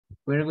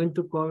we're going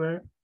to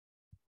cover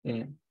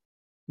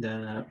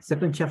the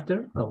second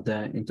chapter of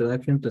the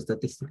Introduction to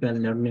Statistical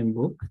Learning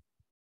book.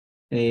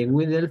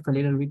 We delve a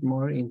little bit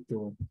more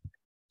into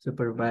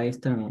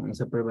supervised and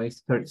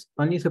unsupervised,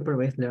 only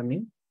supervised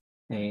learning.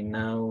 And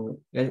now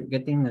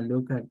getting a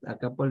look at a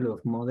couple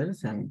of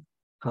models and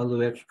how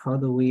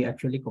do we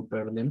actually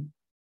compare them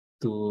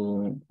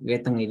to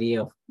get an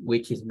idea of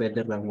which is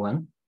better than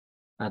one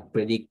at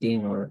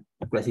predicting or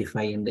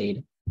classifying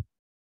data.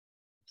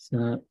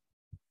 So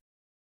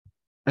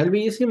I'll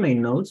be using my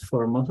notes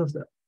for most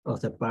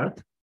of the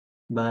part,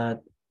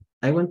 but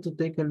I want to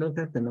take a look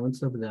at the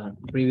notes of the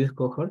previous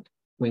cohort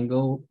when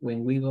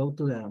we go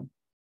to the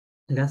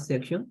last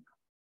section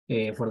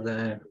for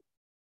the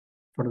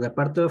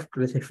part of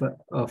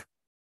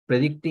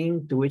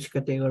predicting to which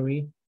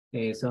category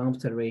some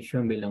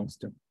observation belongs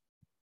to.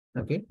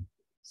 Okay,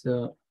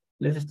 so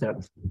let's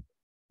start.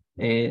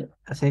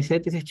 As I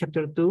said, this is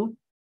chapter 2.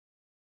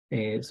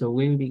 So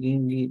we'll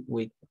begin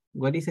with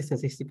what is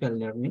statistical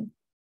learning.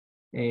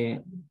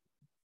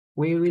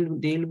 We will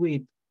deal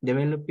with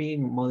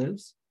developing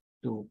models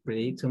to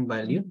predict some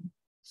value.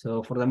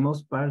 So for the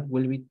most part,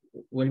 we'll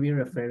be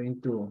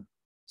referring to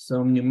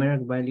some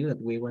numeric value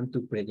that we want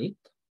to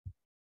predict.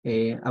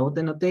 About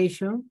the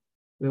notation,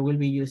 we will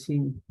be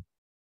using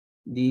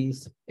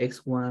these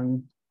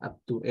x1 up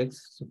to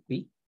x sub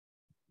p.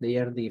 They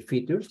are the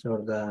features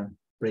or the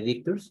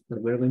predictors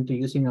that we're going to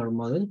use in our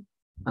model.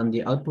 And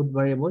the output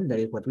variable, that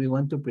is what we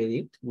want to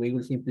predict, we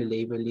will simply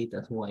label it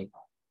as y.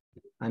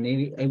 And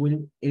it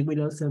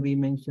will also be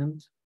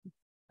mentioned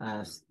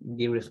as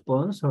the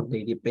response or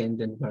the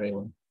dependent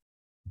variable.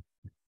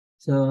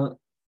 So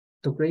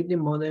to create the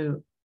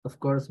model, of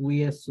course,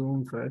 we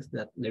assume first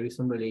that there is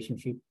some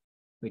relationship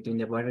between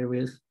the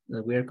variables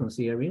that we are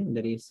considering,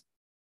 that is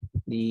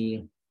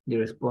the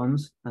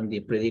response and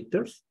the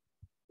predictors.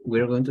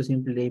 We're going to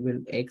simply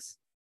label x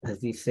as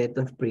the set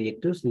of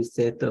predictors, the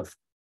set of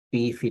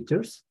p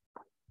features.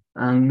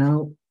 And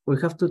now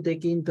we have to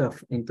take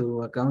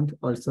into account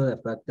also the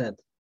fact that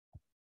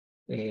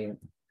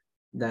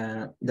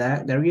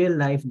the real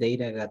life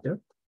data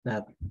gathered,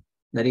 that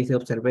is the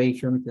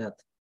observations that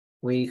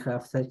we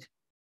have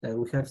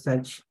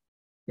such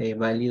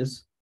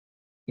values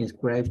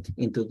inscribed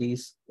into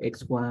these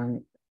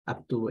x1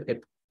 up to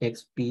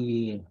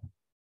xp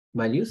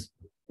values.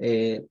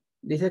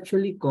 This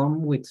actually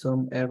come with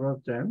some error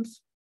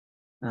terms,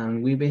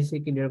 and we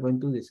basically are going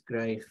to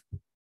describe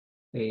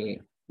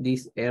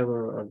this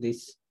error or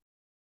this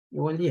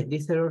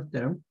error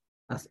term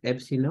as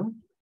epsilon.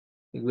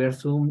 We're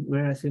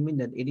assuming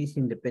that it is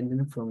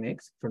independent from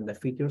x, from the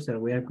features that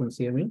we are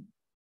considering,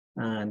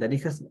 that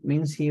it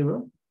means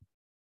 0.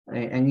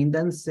 And in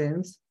that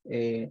sense,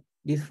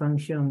 this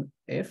function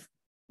f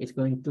is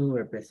going to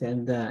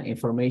represent the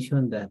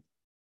information that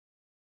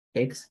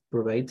x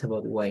provides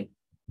about y.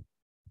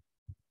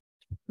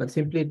 But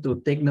simply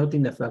to take note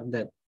in the fact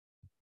that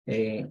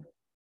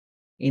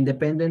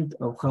independent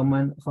of how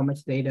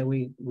much data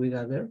we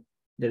gather,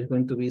 there's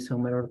going to be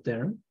some error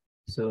term.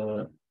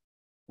 So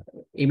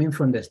even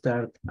from the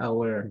start,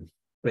 our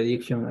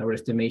prediction, our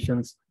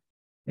estimations,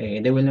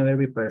 they will never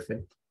be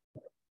perfect.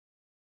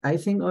 I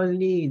think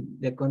only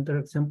the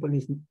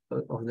counterexample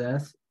of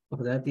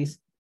that is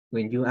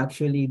when you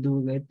actually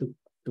do get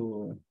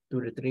to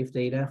retrieve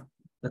data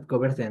that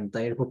covers the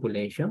entire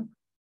population.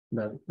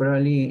 But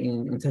probably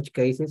in such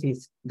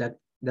cases, that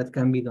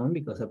can be done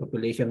because the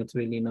population is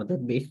really not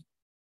that big,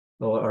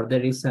 or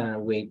there is a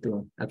way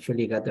to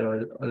actually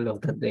gather all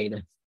of that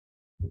data.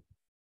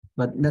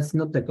 But that's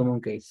not the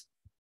common case.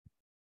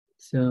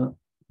 So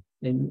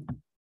let me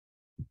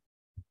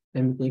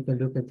take a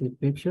look at this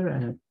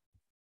picture.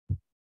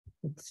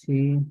 Let's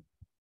see.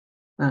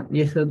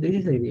 Yes, so this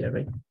is the idea,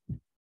 right?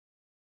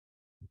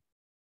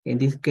 In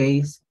this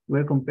case,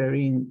 we're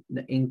comparing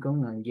the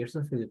income and years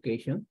of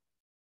education.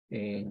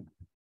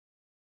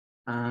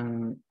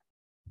 And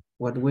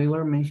what we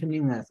were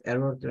mentioning as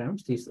error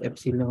terms, this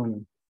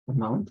epsilon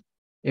amount,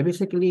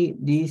 basically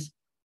this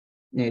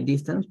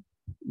distance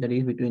that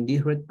is between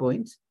these red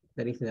points,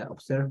 that is the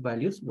observed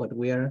values, what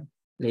we are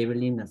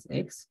labeling as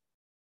x,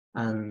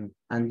 and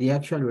the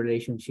actual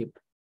relationship,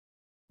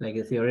 like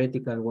a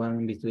theoretical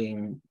one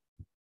between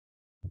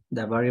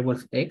the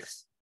variables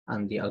x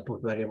and the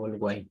output variable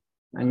y.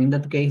 And in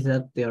that case,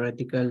 that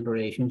theoretical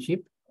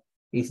relationship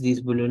is this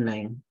blue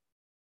line.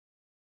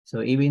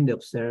 So even the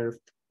observed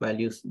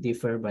values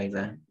differ by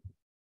the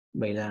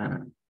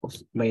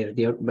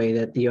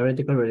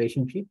theoretical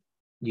relationship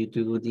due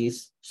to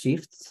these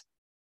shifts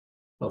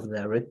of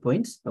the red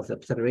points of the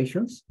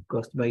observations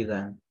caused by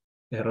the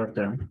error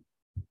term.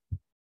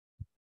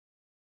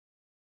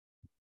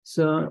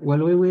 So what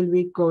we will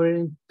be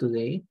covering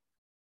today,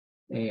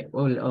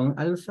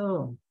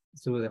 also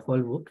through the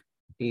whole book,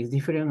 is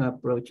different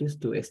approaches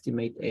to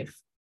estimate f,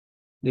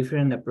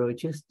 different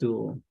approaches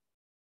to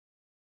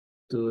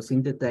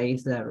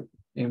synthesize the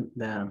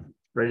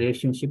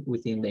relationship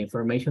within the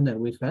information that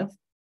we have,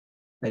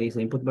 that is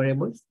the input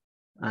variables,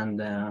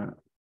 and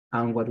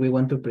what we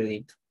want to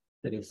predict,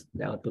 that is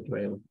the output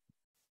variable.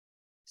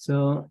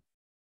 So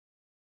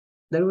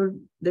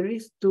there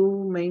is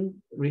two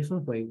main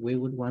reasons why we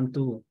would want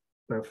to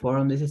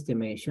perform this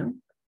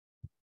estimation.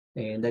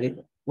 And that is,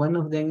 one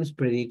of them is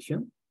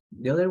prediction.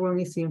 The other one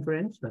is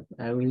inference, but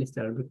I will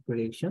start with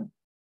prediction.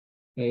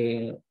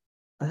 As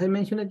I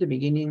mentioned at the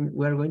beginning,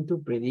 we are going to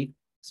predict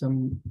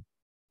some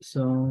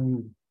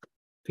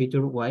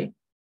feature Y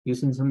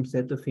using some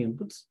set of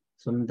inputs,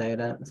 some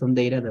data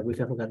that we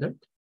have gathered,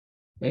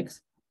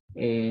 X.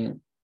 And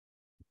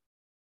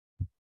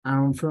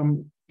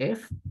from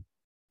F,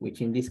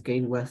 which in this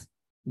case was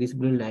this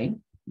blue line,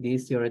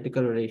 this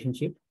theoretical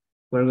relationship,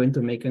 we're going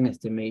to make an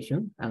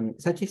estimation, and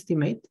such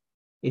estimate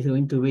is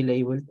going to be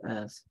labeled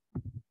as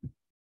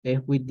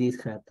F with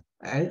this hat.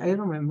 I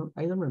don't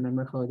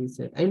remember how it is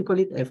said. I'll call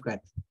it F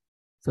hat.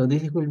 So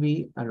this will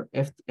be our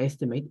F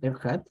estimate,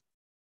 F hat,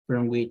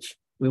 from which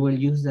we will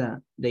use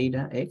the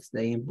data X,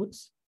 the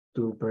inputs,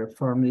 to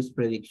perform this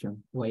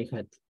prediction, Y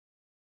hat.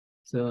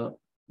 So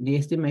the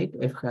estimate,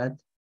 F hat,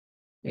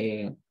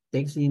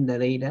 takes in the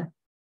data,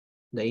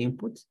 the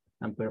inputs,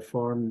 and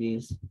perform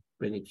this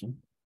prediction.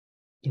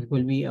 It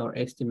will be our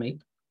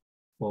estimate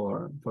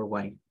for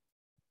Y.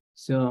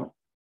 So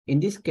in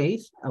this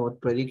case, our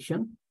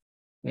prediction,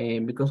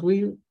 because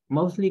we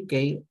mostly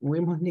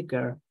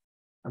care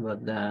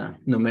about the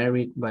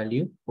numeric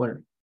value,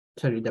 or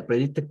sorry, the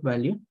predicted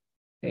value.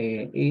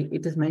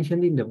 It is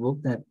mentioned in the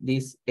book that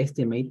this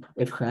estimate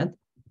F hat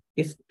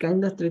is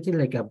kind of treated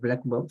like a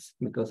black box,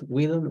 because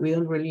we don't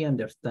really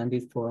understand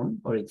its form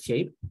or its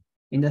shape,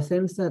 in the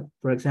sense that,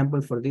 for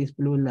example, for this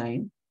blue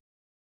line,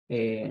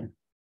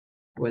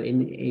 well,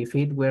 if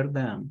it were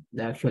the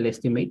actual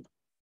estimate,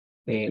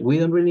 we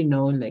don't really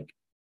know like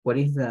what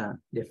is the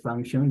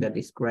function that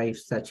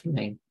describes such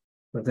line.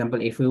 For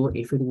example, if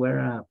it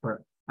were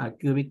a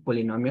cubic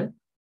polynomial,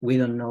 we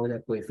don't know the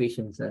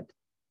coefficients that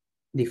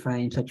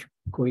define such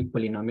cubic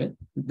polynomial.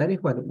 That is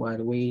what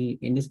we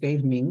in this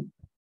case mean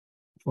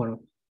for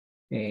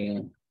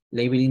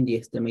labeling the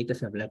estimate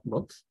as a black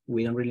box.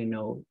 We don't really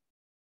know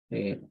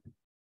the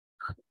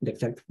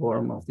exact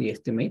form of the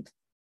estimate.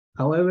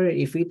 However,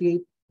 if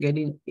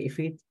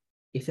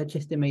such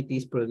estimate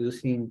is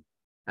producing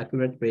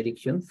accurate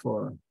prediction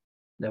for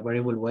the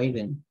variable Y,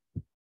 then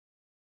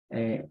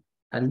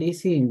at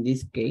least in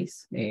this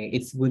case,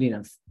 it's good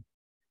enough.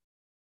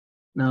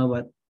 Now,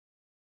 but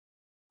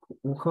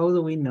how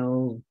do we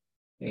know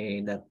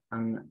that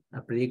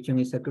a prediction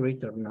is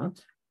accurate or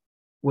not?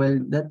 Well,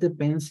 that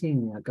depends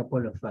in a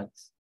couple of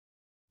facts.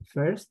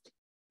 First,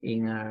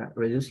 in a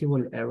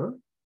reducible error,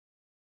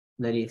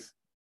 that is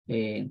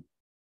an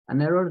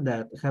error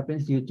that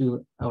happens due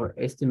to our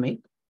estimate,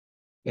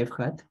 F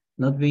hat,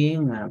 not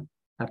being a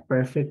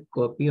perfect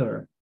copy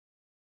or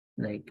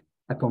like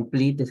a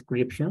complete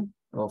description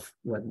of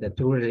what the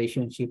true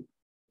relationship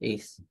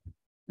is,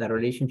 the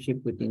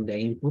relationship between the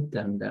input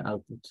and the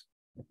output.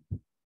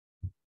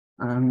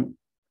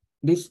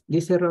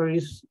 This error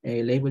is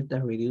labeled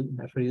as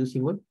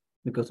reducible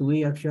because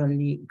we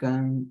actually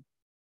can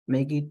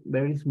make it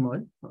very small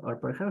or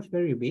perhaps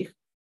very big,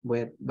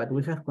 but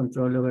we have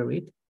control over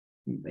it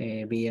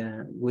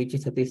via which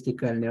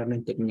statistical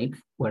learning technique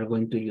we're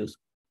going to use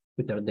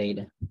with our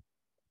data.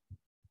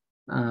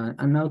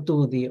 And now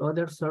to the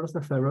other source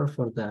of error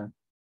for the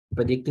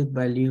predicted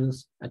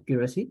values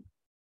accuracy,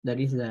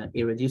 that is the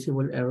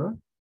irreducible error.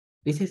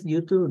 This is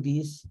due to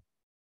this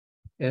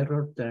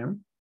error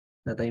term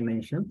that I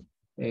mentioned.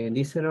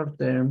 This error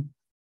term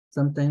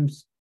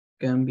sometimes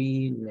can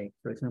be like,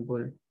 for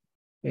example,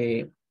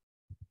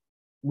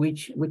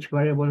 which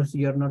variables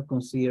you're not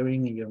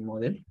considering in your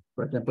model.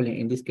 For example,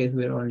 in this case,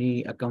 we're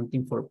only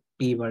accounting for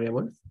P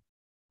variables,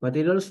 but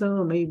it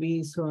also may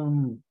be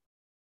some,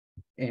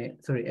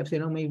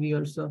 epsilon may be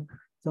also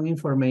some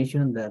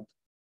information that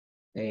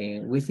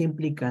we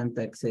simply can't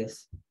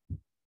access.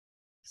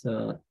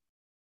 So,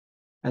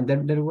 and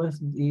there was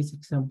this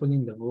example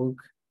in the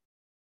book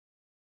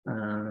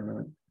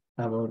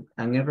about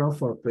an error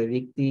for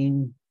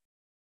predicting,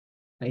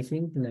 I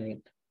think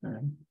like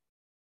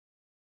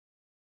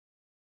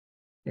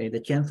the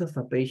chance of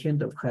a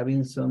patient of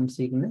having some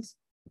sickness.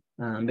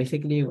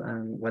 Basically,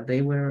 what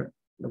they were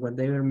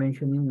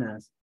mentioning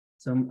as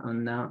some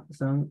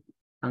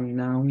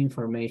unknown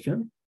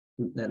information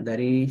that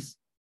is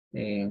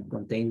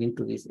contained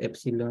into this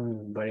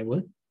epsilon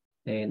variable.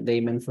 And they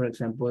meant, for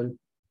example,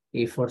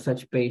 if for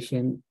such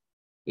patient,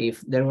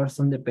 if there was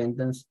some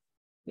dependence,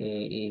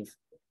 if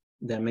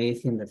the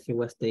medicine that he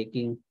was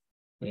taking,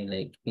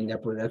 like in the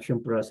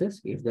production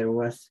process, if there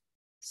was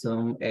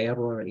some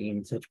error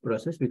in such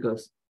process,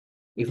 because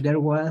if there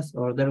was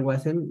or there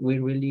wasn't, we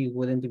really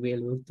wouldn't be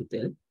able to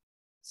tell.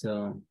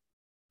 So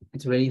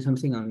it's really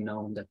something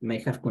unknown that may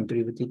have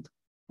contributed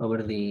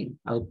over the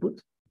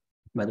output,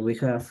 but we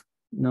have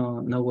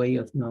no way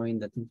of knowing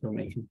that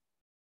information.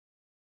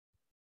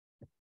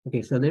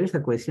 Okay, so there is a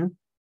question.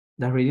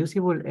 Does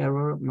reducible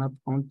error map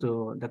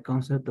onto the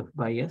concept of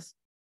bias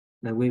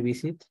that we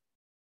visit?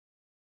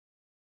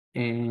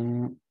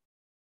 And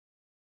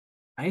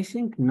I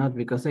think not,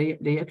 because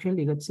they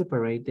actually got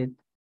separated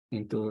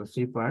into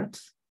 3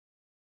 parts.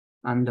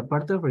 And the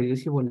part of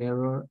reducible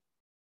error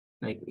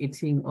Like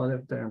it's in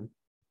other term,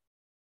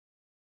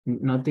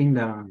 not in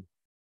the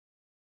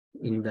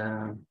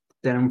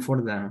term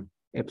for the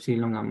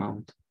epsilon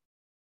amount.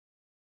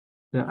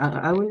 So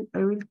I will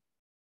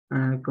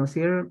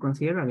consider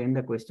again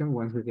the question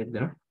once we get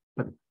there,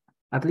 but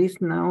at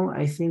least now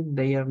I think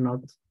they are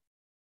not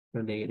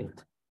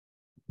related.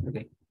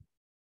 Okay.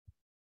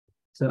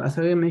 So as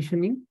I was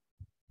mentioning,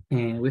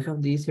 we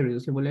have this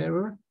irreducible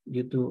error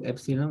due to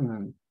epsilon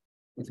and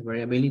its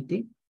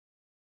variability.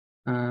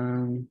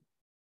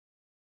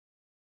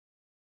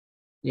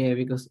 Yeah,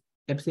 because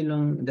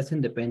epsilon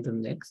doesn't depend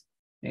on x.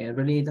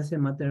 Really, it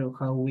doesn't matter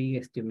how we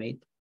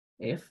estimate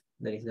f.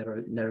 That is the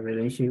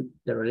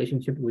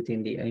relationship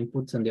between the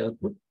inputs and the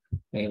output.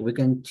 We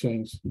can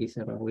change this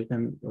error. We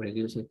can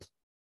reduce it.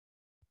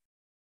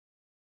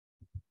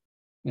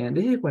 And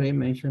this is what I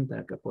mentioned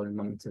a couple of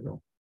moments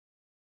ago.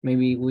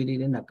 Maybe we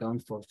didn't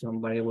account for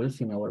some variables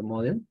in our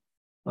model,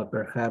 or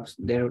perhaps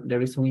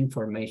there is some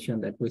information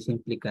that we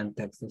simply can't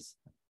access.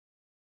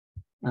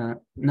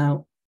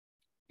 Now,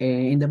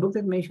 in the book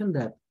that mentioned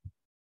that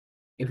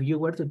if you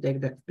were to take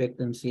the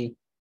expectancy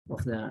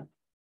of the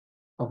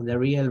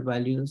real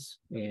values,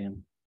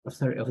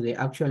 of the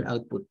actual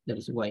output, that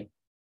is y,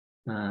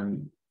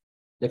 the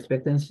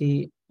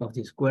expectancy of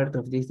the squared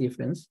of this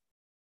difference,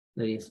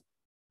 that is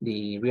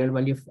the real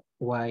value of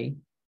y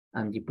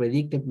and the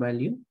predicted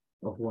value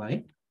of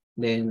y,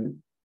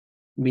 then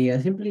via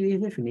simply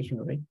this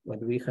definition, right?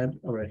 What we have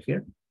over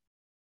here,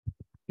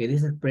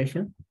 this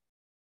expression,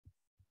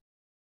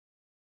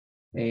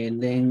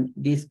 and then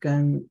this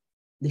can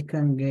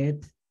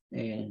get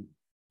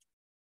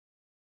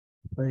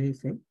what do you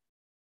say?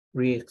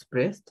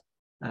 Re-expressed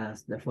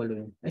as the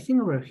following. I think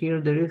over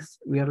here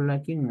we are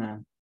lacking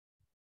a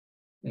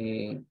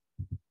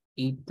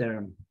e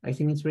term. I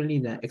think it's really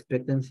the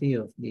expectancy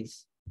of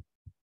this.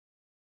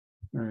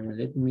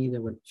 Let me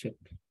double check.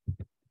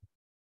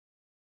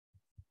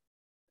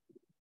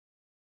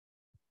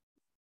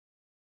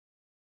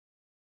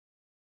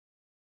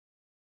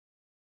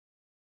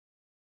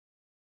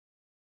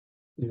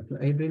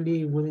 I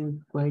really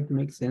wouldn't quite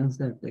make sense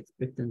that the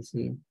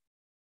expectancy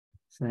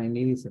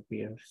suddenly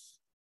disappears.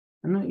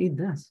 No, it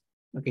does.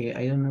 Okay,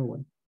 I don't know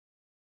why.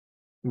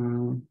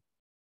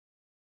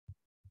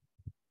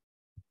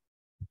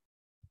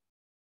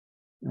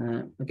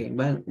 Okay,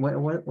 but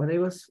what I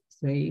was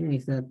saying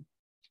is that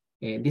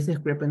this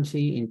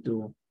discrepancy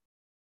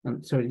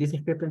this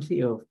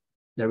discrepancy of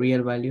the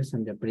real values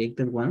and the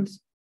predicted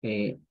ones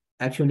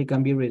actually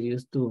can be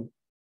reduced to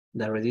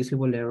the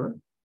reducible error,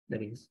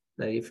 that is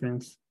the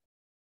difference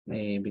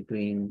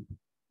between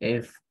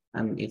f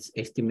and its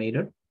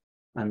estimator,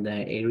 and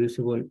the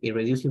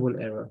irreducible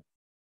error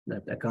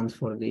that accounts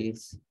for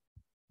this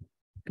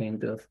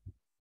kind of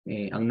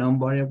unknown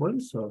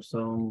variables or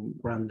some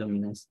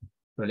randomness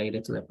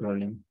related to the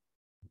problem.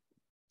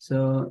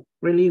 So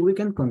really we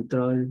can't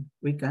control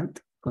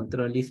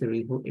this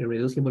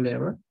irreducible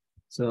error.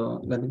 So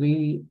what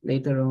we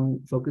later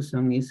on focus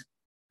on is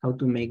how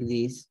to make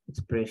this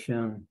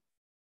expression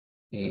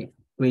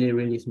really,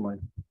 really small.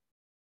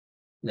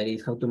 That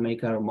is how to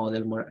make our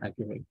model more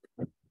accurate.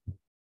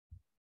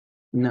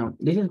 Now,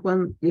 this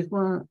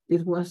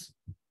was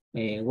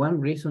one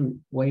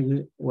reason why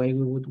we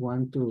would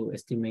want to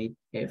estimate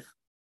f.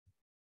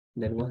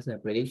 That was the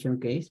prediction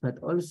case, but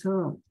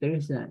also there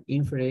is an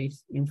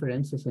inference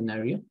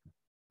scenario.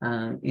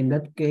 In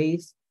that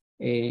case,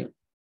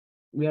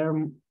 we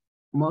are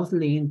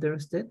mostly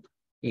interested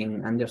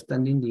in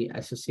understanding the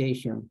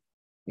association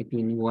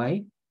between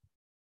y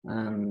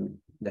and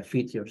the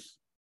features.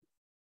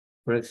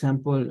 For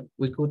example,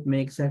 we could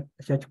make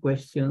such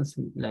questions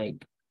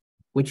like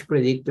which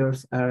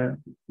predictors are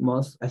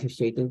most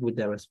associated with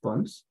the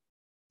response.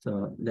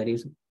 So that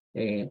is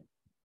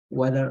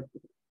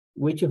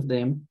which of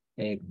them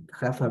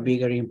have a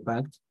bigger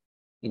impact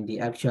in the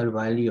actual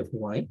value of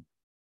y.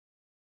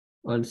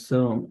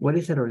 Also, what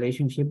is the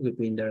relationship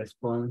between the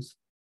response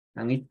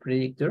and its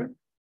predictor?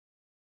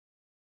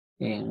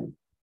 And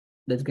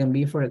that can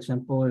be, for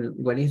example,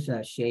 what is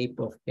the shape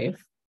of f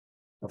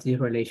of this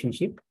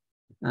relationship?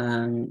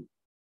 And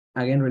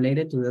again,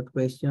 related to that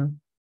question,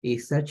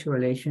 is such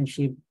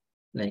relationship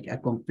like a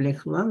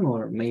complex one,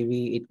 or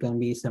maybe it can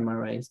be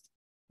summarized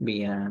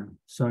via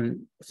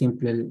some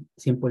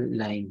simple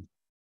line?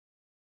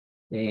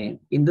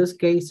 In those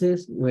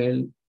cases,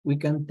 well, we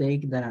can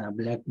take the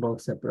black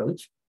box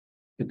approach,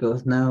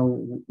 because now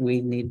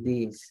we need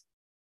this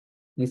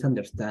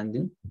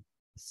understanding.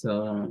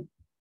 So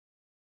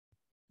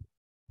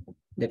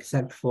the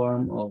exact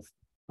form of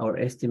our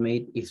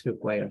estimate is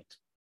required.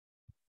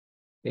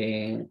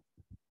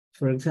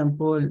 For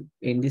example,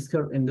 in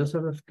those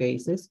sort of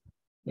cases,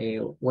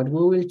 what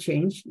we will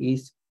change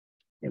is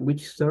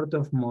which sort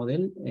of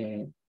model,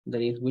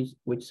 that is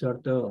which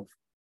sort of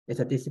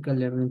statistical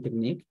learning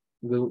technique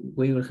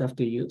we will have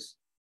to use.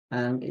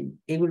 And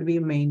it will be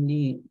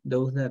mainly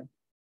those that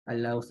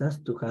allows us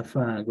to have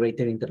a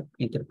greater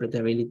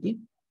interpretability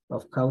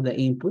of how the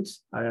inputs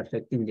are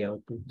affecting the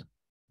output.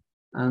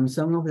 And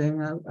some of them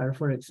are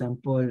for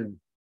example,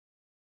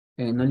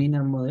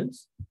 nonlinear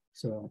models.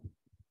 So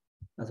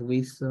as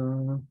we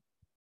saw,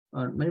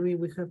 or maybe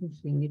we haven't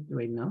seen it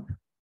right now,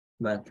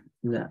 but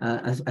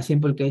a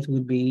simple case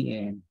would be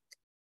a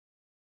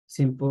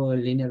simple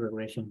linear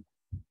regression.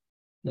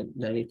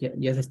 That is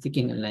just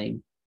sticking a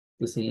line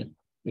to see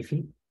if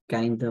it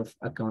kind of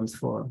accounts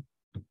for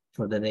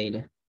the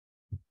data.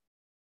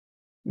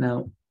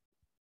 Now,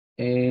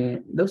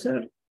 those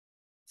are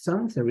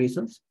some of the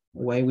reasons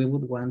why we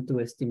would want to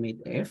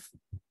estimate F,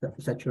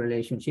 such a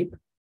relationship.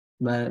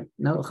 But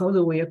now, how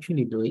do we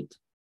actually do it?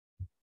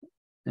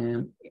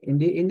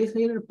 In this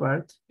later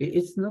part,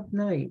 it's not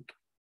like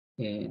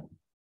the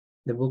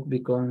book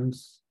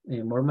becomes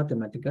more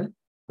mathematical,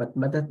 but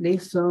at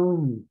least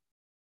some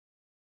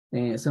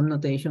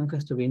notation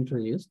has to be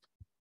introduced.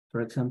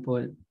 For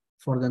example,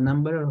 for the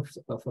number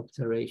of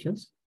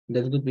observations,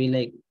 that would be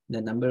like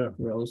the number of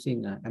rows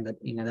in a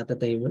data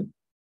table.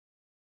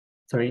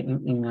 Sorry,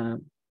 in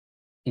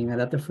a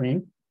data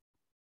frame,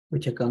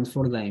 which accounts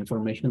for the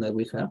information that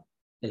we have,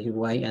 the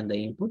y and the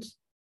inputs.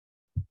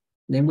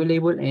 Then we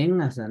label n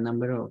as a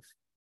number of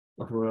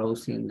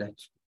rows in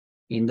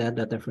that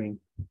data frame.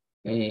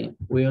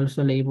 We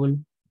also label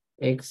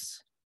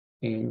x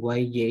and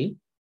yj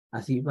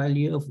as the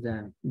value of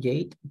the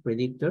j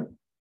predictor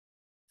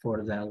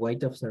for the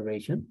white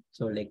observation.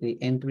 So like the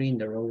entry in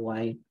the row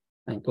y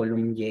and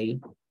column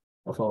j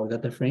of our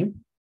data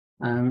frame.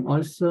 And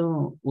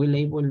also we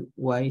label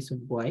y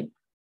sub y,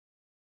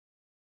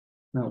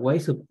 no, y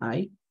sub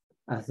I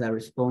as the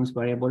response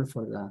variable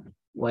for the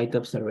white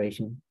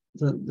observation.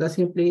 So that's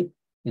simply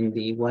in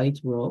the white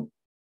row,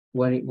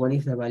 what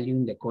is the value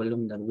in the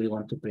column that we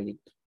want to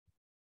predict.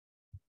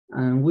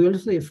 And we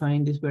also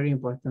define this very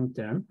important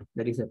term,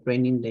 that is a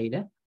training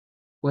data.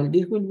 Well,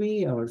 this will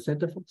be our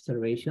set of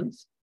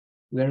observations.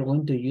 We are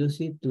going to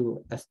use it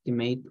to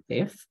estimate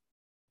F.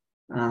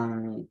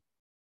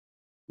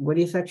 What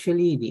is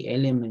actually the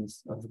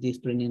elements of this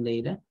training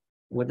data?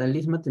 Well, at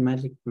least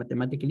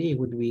mathematically, it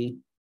would be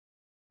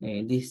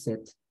this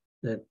set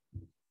that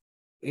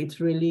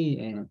it's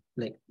really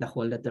like the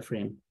whole data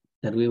frame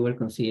that we were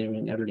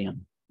considering earlier.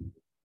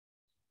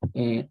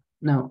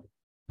 Now,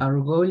 our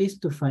goal is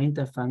to find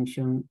a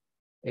function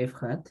f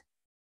hat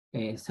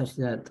such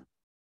that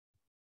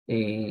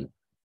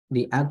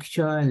the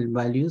actual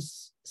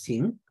values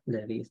seen,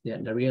 that is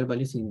the real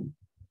values in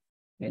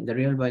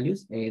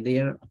they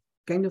are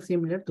kind of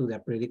similar to the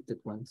predicted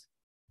ones.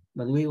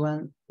 But we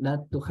want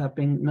that to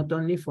happen not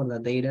only for the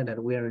data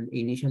that we are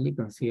initially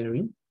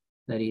considering,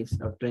 that is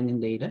our training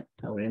data,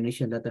 our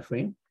initial data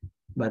frame,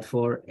 but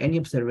for any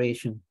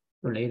observation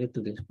related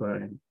to this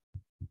problem.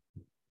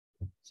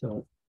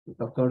 So,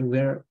 of course,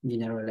 we're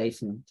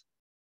generalizing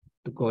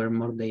to cover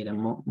more data,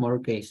 more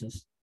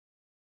cases.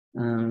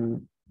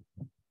 And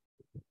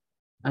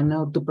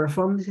now to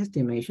perform this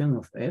estimation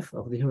of F,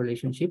 of this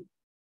relationship,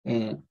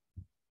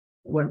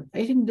 well,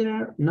 I think there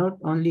are not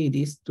only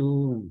these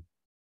two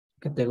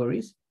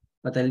categories,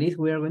 but at least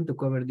we are going to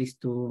cover these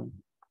two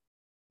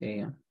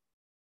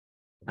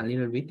a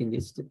little bit in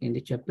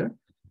the chapter.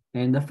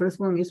 And the first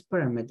one is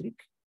parametric.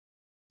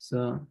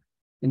 So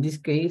in this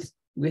case,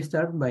 we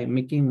start by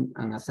making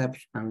an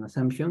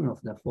assumption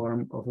of the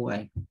form of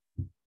y.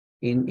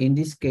 In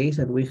this case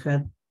that we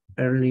had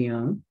early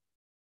on,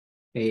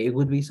 it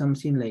would be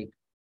something like,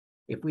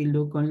 if we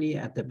look only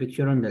at the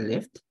picture on the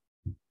left,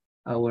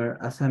 our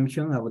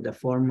assumption about the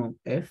form of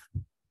f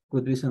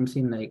could be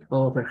something like,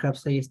 oh,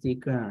 perhaps I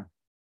stick a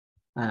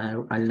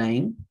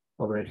line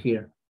over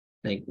here.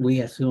 Like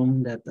we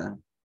assume that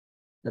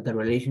the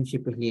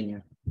relationship is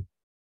linear.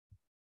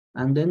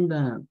 And then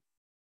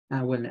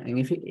well, and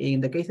if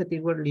in the case that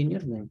it were linear,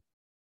 then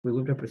we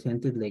would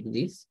represent it like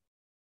this.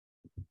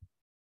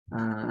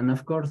 And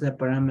of course, the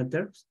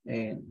parameters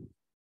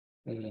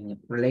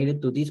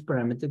related to this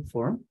parametric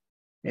form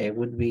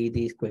would be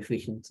these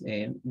coefficients,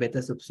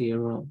 beta sub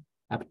 0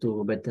 up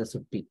to beta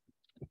sub p.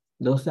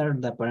 Those are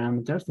the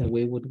parameters that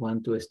we would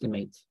want to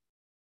estimate.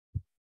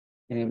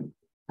 And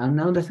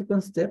now the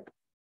second step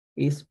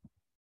is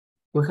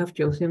we have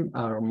chosen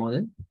our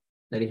model.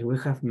 That is, we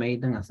have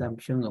made an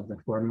assumption of the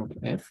form of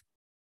f.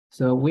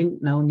 So we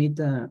now need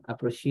a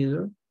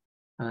procedure,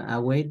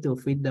 a way to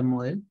fit the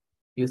model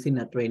using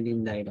a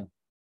training data.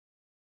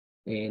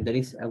 There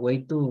is a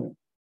way to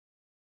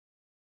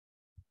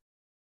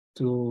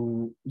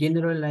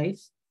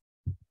generalize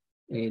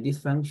this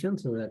function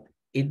so that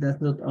it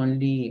does not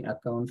only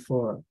account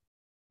for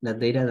the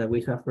data that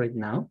we have right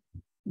now,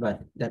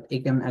 but that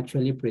it can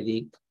actually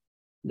predict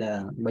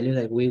the value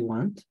that we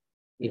want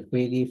if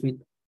we give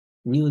it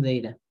new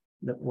data.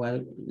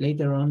 While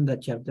later on the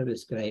chapter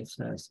describes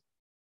as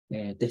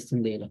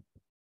testing data.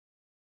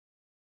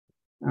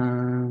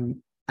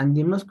 And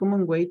the most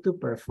common way to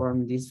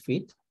perform this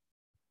fit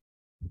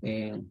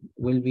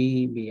will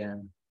be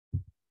via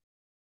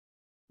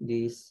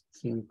this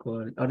thing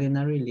called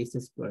ordinary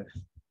least squares.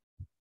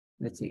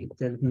 Let's see, it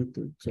tells me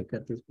to check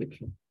out this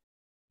picture.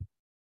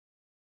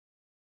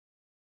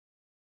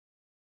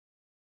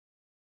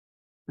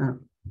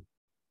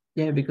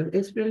 Yeah, because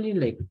it's really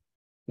like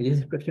this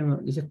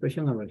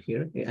expression over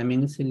here. I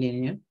mean, it's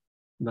linear,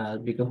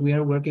 but because we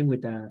are working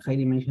with a high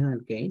dimensional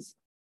case,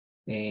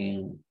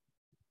 And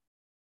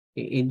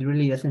it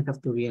really doesn't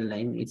have to be a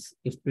line. It's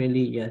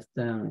really just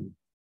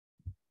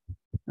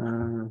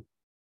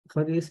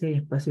how do you say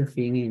passive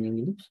thing in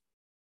English?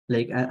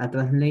 Like a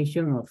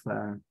translation of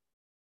a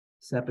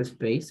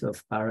subspace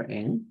of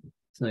Rn.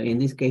 So in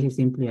this case, it's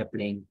simply a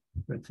plane,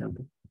 for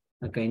example,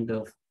 a kind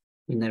of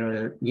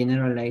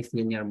generalized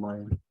linear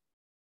model.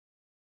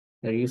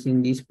 They're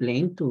using this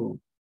plane to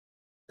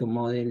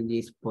model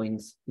these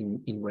points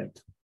in red.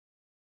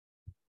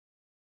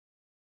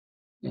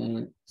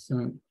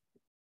 So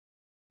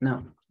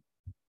now,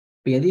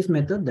 via this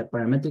method, the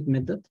parametric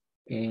method,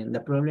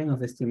 the problem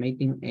of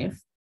estimating f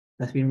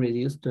has been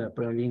reduced to a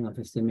problem of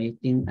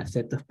estimating a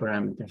set of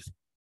parameters.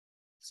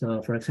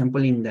 So for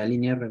example, in the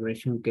linear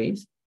regression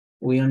case,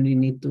 we only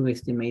need to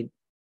estimate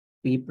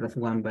p plus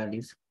 1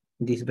 values,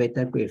 these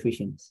beta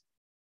coefficients.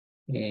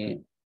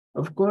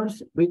 Of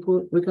course, we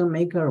can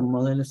make our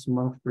models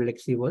more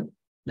flexible,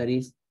 that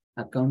is,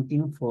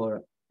 accounting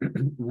for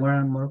more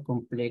and more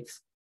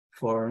complex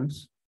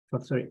forms,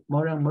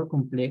 more and more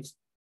complex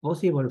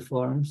possible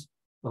forms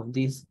of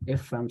this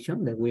f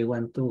function that we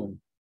want to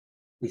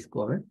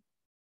discover.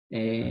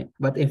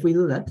 But if we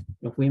do that,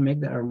 if we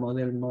make our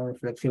model more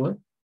flexible,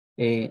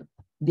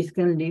 this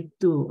can lead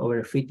to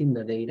overfitting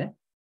the data,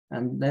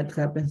 and that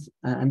happens,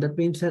 and that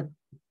means that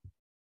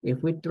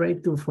if we try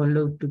to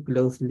follow too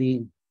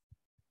closely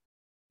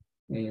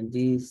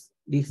these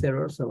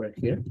errors over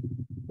here,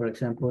 for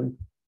example,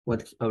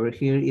 what over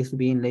here is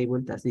being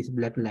labeled as these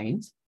black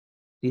lines,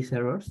 these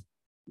errors,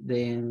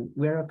 then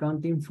we're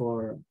accounting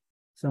for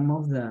some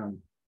of the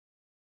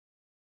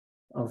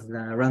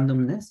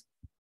randomness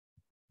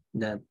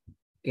that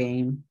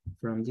came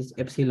from this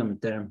epsilon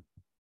term.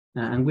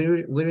 And we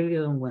really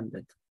don't want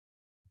that.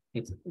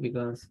 It's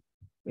because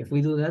if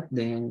we do that,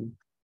 then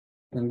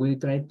we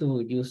try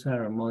to use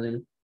our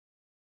model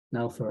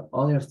now for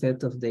other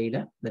set of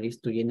data, that is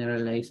to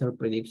generalize our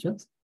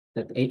predictions,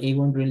 that it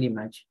won't really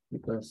match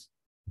because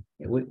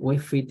we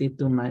fit it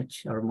too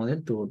much, our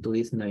model, to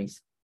this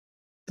noise,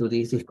 to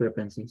these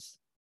discrepancies,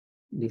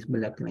 these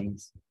black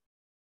lines.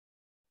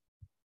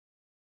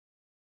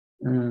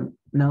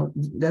 Now,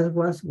 that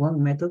was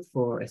one method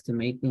for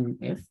estimating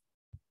f.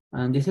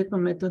 And the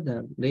second method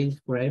that they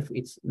describe,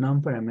 it's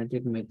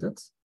non-parametric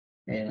methods.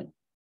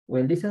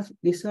 Well,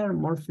 these are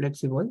more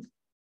flexible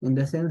in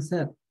the sense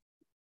that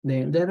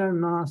there are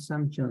no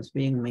assumptions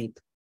being made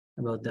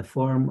about the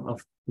form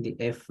of the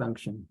f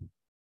function.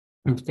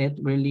 Instead,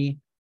 really,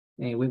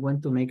 we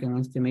want to make an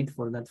estimate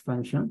for that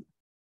function,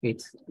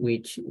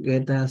 which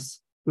get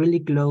us really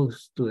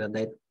close to the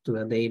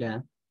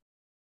data,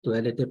 to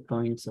the data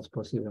points as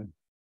possible.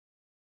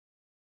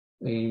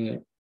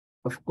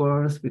 Of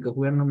course, because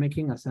we are not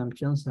making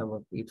assumptions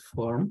about its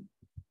form,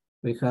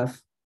 we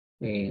have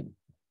a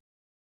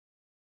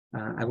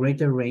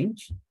greater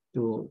range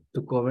to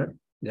cover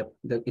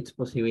its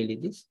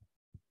possibilities.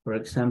 For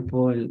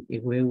example,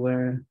 if we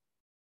were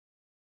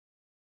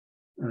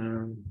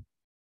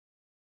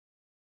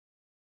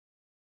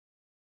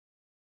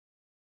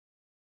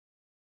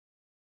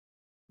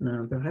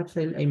perhaps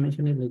I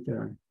mention it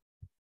later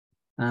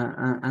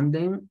on. And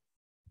then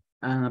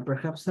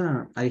perhaps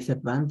a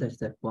disadvantage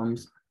that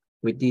comes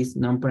with this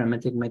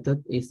non-parametric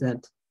method is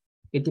that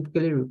it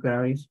typically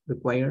requires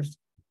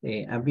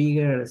a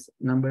greater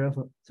number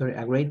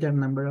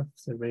of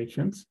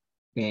observations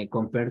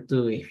compared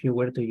to if you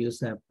were to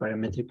use a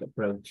parametric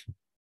approach.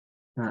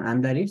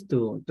 And that is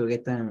to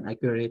get an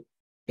accurate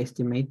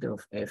estimate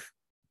of f.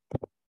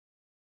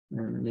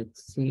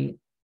 Let's see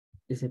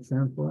this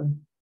example.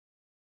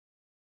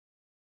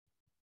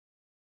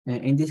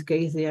 In this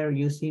case, they are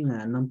using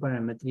a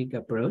non-parametric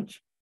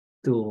approach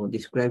to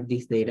describe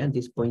this data,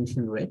 these points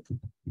in red.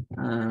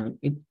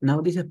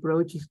 Now this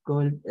approach is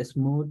called a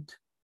smooth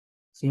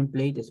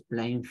simplate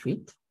spline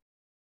fit,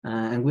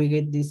 and we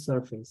get this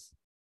surface.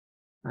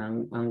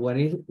 And what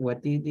it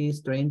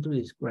is trying to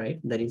describe,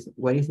 that is,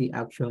 what is the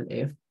actual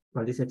f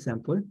for this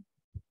example?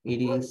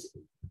 It is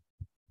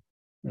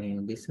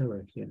this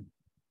over here,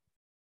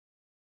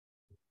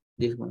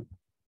 this one.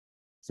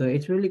 So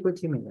it's really quite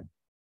similar.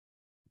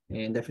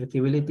 And the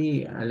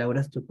flexibility allowed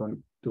us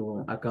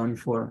to account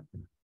for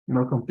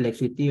more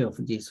complexity of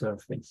this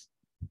surface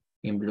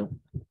in blue.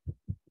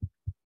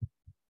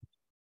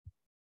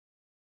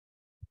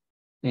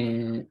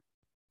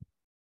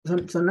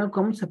 So now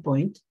comes a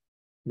point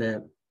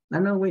that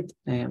wait.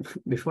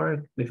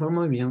 Before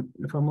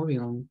moving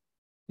on,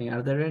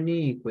 are there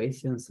any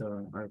questions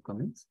or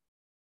comments?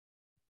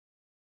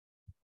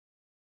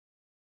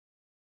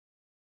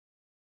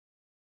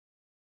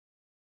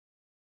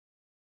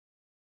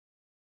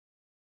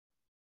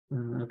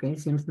 Okay,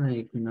 seems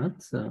like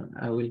not, so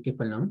I will keep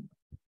along.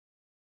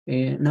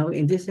 Now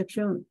in this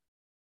section,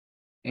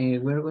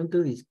 we're going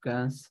to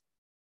discuss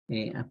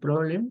a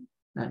problem,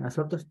 a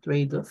sort of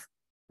trade-off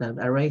that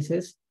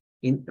arises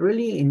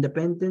really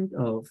independent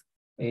of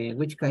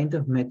which kind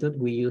of method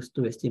we use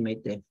to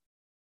estimate f.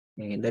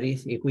 That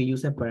is, if we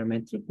use a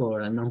parametric or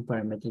a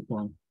non-parametric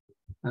one.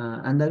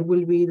 And that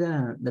will be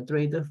the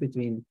trade-off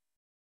between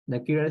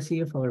the accuracy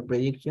of our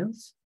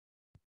predictions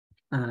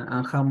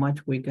and how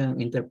much we can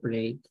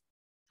interpret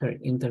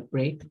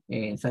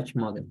such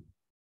model,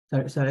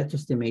 such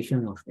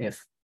estimation of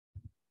F.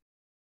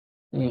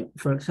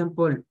 For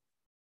example,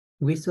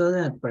 we saw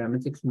that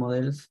parametric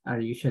models are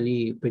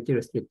usually pretty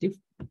restrictive.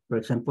 For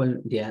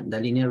example, the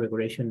linear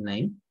regression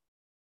line.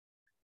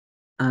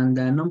 And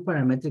the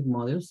non-parametric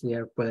models, they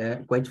are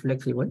quite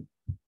flexible.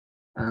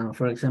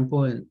 For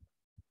example,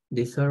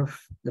 the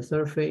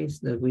surface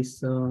that we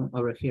saw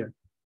over here.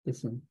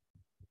 This one.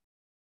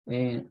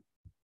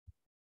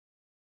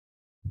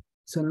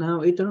 So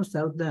now it turns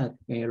out that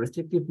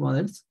restrictive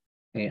models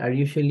are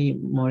usually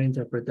more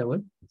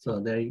interpretable. So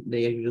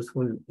they are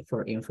useful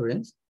for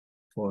inference,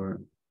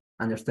 for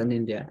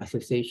understanding the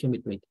association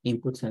between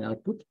inputs and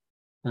output.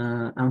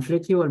 And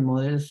flexible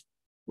models,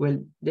 well,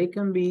 they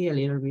can be a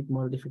little bit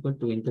more difficult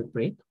to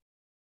interpret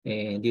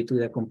due to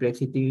the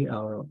complexity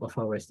of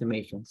our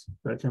estimations.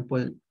 For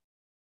example,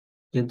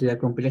 due to the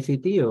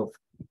complexity of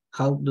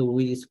how do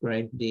we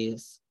describe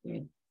this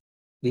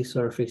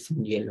surface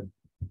in yellow.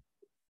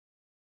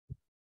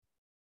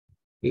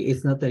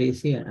 It's not that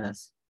easy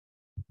as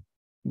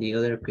the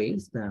other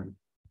case, the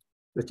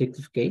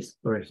restrictive case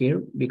over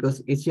here,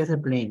 because it's just a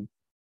plane.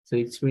 So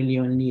it's really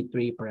only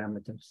 3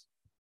 parameters,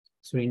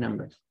 3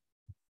 numbers.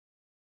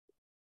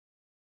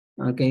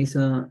 Okay,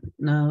 so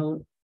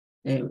now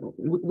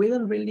we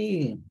don't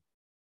really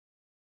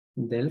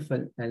delve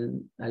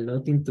a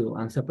lot into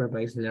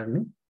unsupervised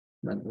learning,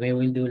 but we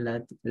will do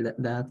that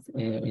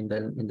in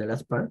the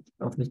last part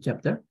of this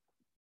chapter.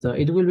 So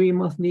it will be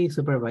mostly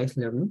supervised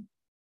learning.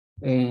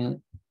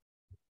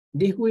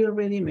 This we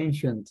already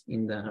mentioned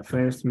in the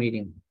first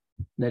meeting.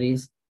 That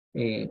is,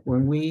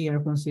 when we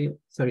are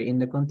in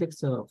the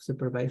context of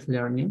supervised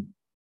learning,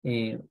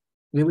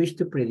 we wish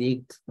to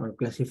predict or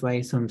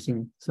classify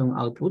something, some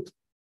output,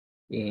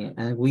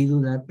 and we do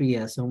that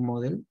via some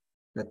model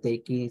that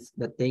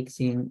takes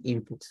in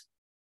inputs.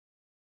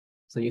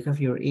 So you have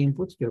your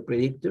inputs, your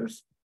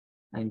predictors,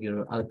 and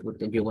your output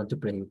that you want to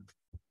predict.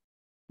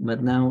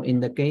 But now,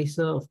 in the case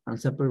of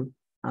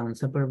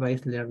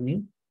unsupervised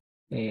learning,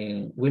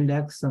 we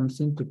lack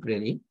something to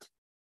predict.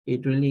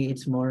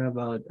 It's more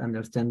about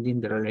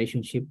understanding the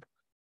relationship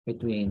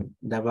between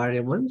the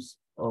variables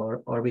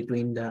or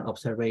between the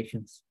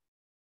observations.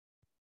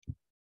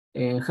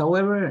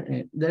 However,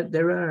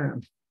 there are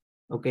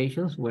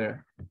occasions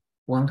where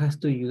one has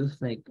to use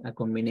like a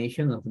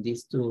combination of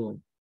these 2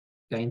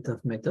 kinds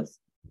of methods,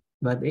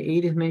 but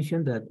it is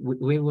mentioned that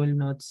we will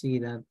not see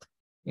that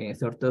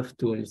sort of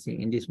tools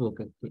in this book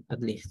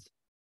at least.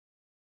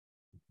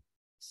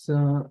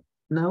 So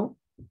now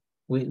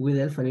we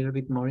delve a little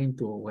bit more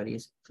into what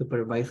is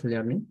supervised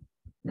learning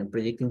and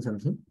predicting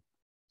something.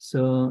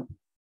 So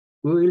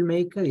we will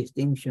make a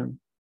distinction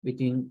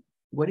between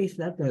what is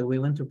that we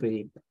want to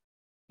predict.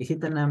 Is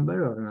it a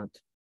number or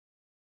not?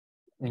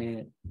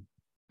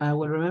 I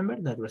will remember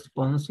that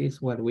response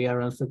is what we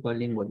are also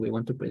calling what we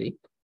want to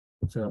predict.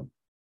 So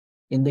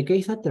in the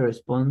case that the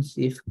response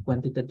is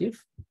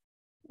quantitative,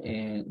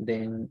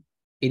 then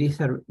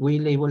we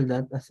label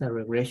that as a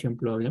regression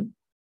problem.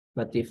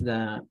 But if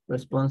the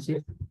response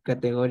is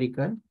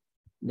categorical,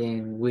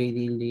 then we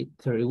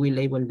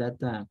label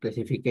that a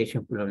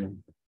classification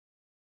problem.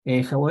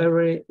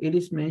 However, it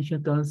is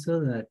mentioned also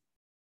that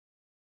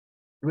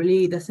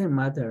really it doesn't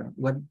matter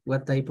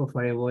what type of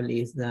variable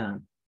is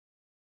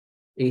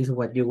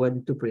what you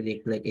want to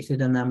predict. Like, is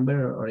it a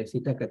number or is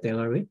it a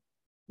category?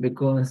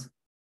 Because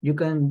you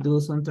can do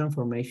some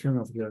transformation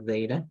of your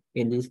data.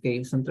 In this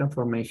case, some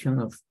transformation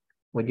of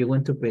what you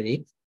want to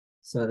predict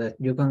so that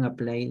you can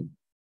apply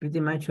pretty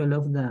much all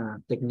of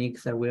the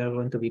techniques that we are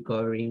going to be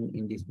covering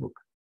in this book.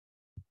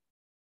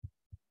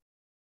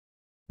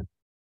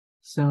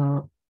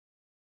 So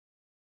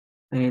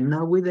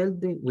now we dealt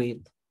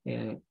with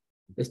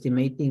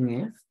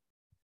estimating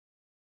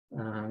F.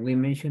 We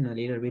mentioned a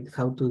little bit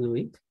how to do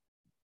it,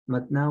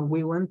 but now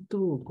we want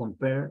to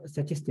compare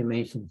such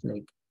estimations.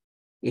 Like,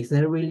 is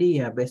there really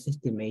a best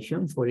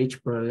estimation for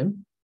each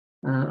problem?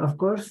 Of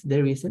course,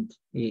 there isn't.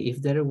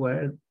 If there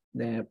were,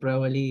 then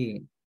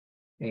probably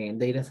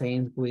data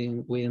science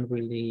wouldn't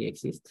really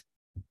exist.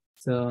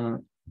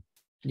 So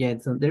yeah,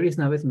 so there is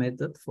no best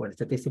method for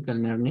statistical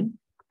learning,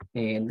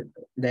 and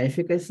the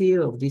efficacy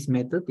of this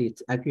method,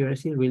 its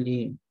accuracy,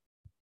 really,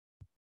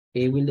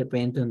 it will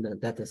depend on the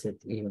data set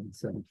even.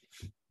 So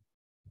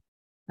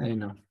I don't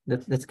know,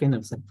 that's kind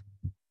of sad.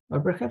 Or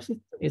perhaps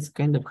it's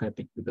kind of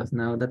happy because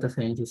now data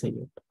science is a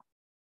job.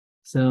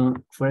 So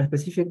for a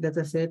specific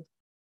data set,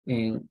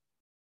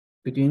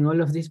 between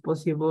all of these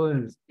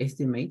possible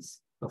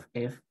estimates of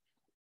F,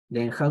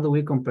 then how do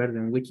we compare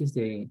them? Which is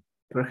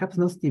perhaps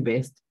not the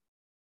best,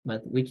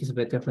 but which is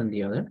better than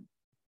the other?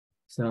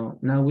 So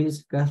now we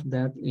discussed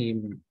that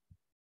in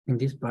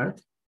this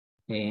part.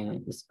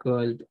 It's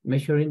called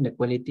measuring the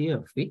quality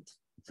of fit.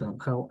 So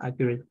how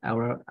accurate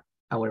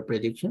our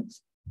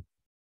predictions.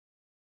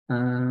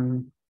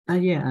 And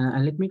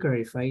let me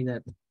clarify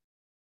that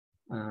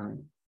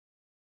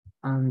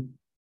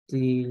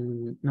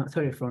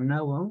from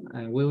now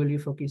on, we will be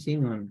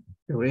focusing on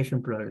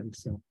regression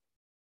problems. So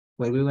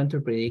what we want to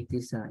predict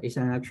is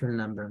an actual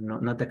number,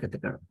 not a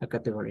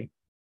category.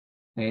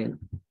 And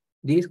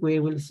this we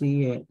will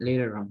see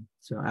later on.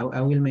 So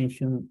I will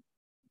mention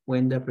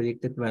when the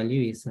predicted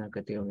value is a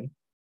category.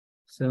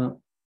 So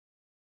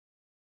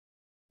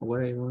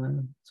where I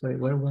was, sorry,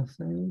 where was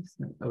I?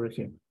 Over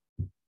here.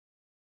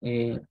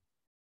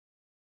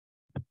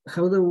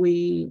 How do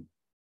we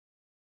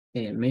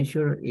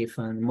measure if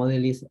a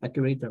model is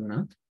accurate or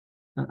not?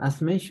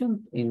 As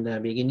mentioned in the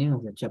beginning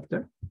of the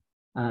chapter,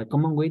 a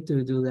common way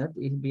to do that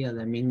is via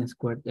the mean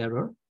squared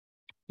error.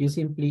 You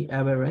simply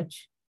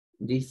average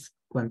this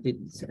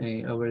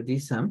quantity over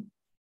this sum,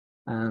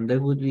 and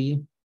that would be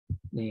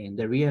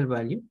the real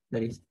value,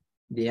 that is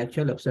the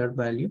actual observed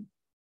value,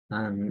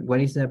 and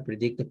what is the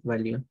predicted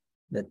value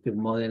that your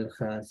model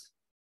has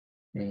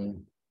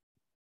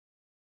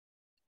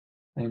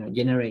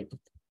generated.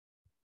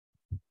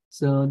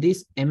 So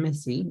this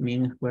MSE,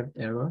 mean squared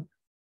error,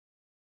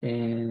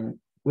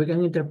 we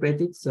can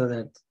interpret it so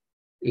that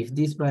if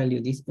this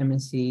value, this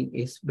MSE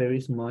is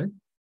very small,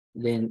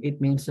 then it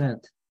means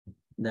that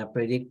the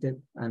predicted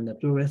and the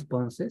true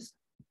responses,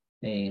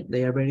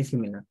 they are very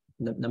similar.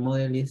 The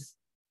model is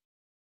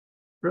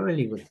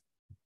probably good.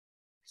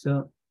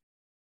 So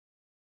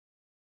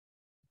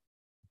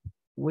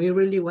we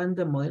really want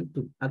the model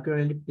to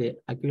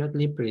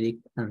accurately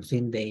predict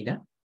unseen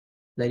data.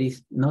 That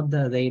is not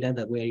the data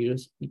that we are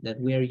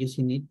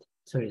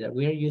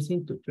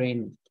using to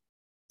train it.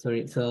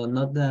 Sorry, so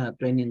not the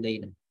training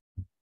data,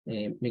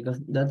 because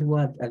that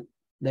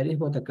is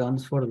what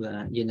accounts for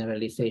the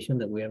generalization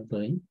that we are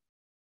doing.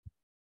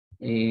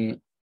 And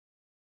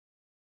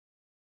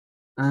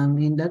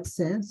in that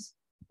sense,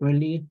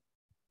 really,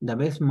 the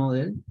best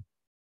model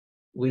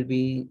will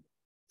be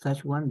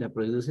such one that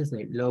produces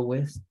the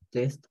lowest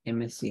test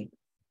MSE,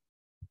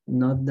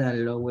 not the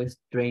lowest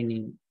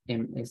training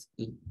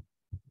MSE.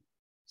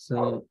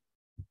 So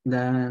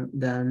the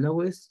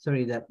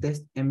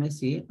test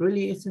MSE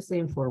really is the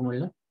same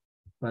formula,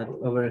 but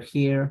over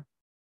here,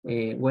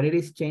 what it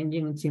is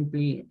changing is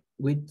simply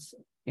which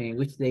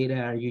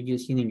data are you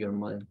using in your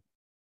model.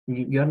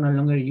 You are no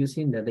longer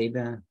using the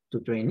data to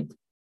train it.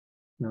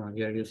 No,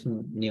 you are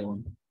using new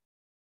one,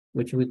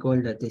 which we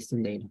call the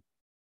testing data.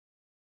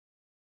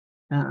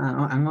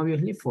 And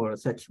obviously for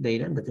such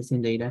data, the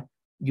testing data,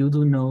 you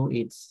do know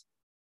its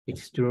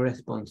true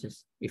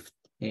responses, if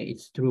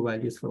its true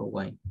values for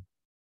Y.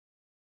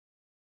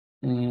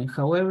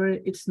 However,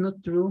 it's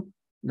not true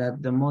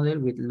that the model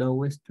with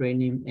lowest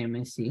training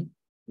MSE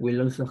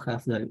will also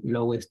have the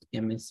lowest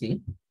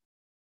MSE.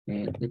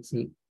 Let's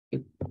see,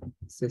 it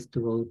says to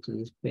go to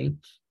this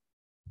page.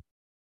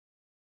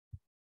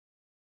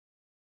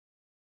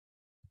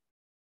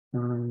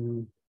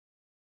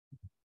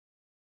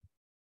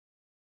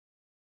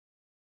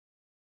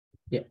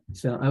 Yeah,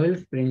 so I will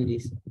explain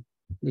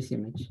this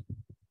image.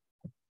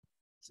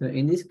 So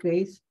in this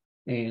case,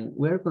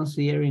 we're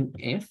considering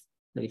F,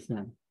 that is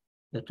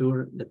the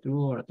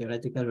true or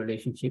theoretical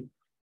relationship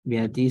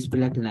via this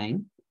black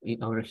line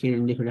over here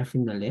in the graph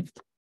in the left.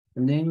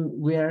 And then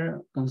we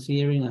are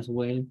considering as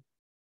well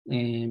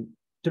 3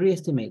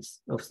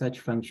 estimates of such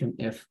function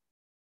F.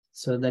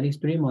 So that is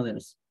 3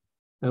 models.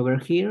 Over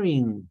here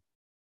in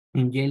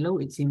yellow,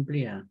 it's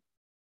simply a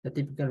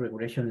typical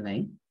regression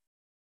line.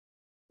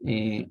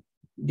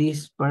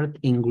 This part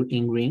in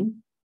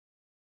green,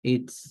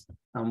 it's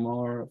a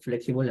more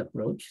flexible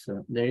approach.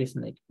 So there is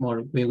like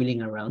more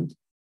wiggling around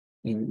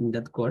in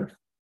that curve.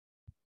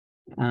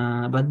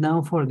 But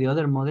now for the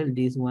other model,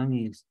 this one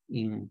is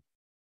in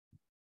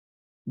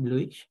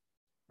bluish.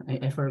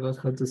 I forgot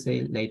how to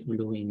say light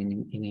blue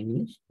in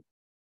English.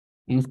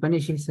 In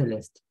Spanish, it's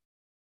celeste.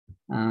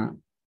 So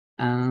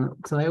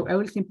I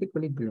will simply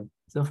call it blue.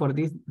 So for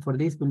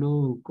this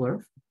blue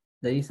curve,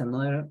 there is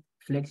another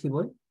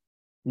flexible,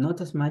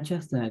 not as much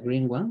as the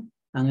green one,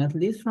 and at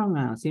least from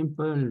a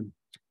simple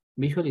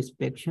visual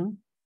inspection,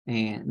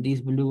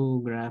 this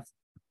blue graph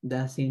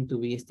does seem to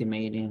be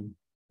estimating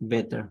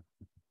better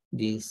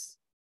this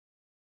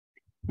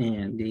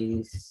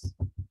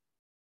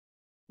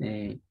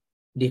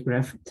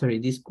graph, sorry,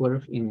 this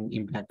curve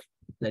in black,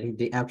 that is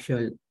the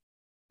actual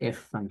F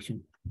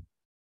function.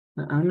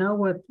 And now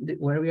what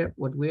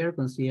we are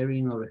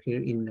considering over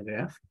here in the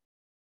graph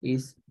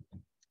is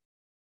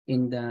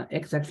in the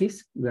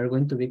x-axis, we are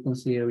going to be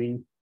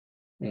considering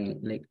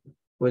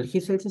well, he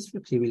says it's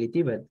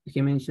flexibility, but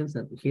he mentions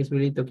that he's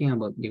really talking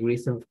about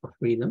degrees of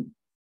freedom.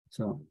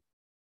 So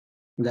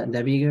the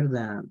bigger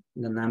the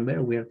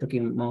number, we are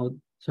talking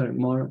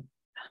more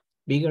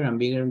bigger and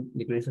bigger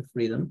degrees of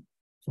freedom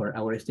for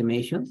our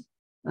estimations,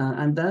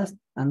 and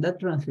that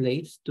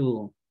translates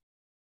to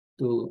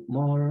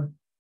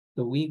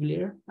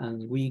wigglier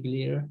and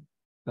wigglier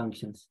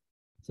functions.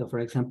 So for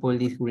example,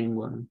 this green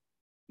one,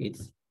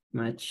 it's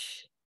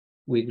much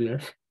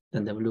wigglier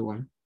than the blue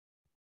one.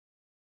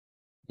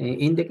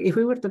 If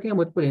we were talking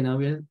about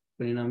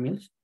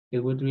polynomials, it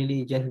would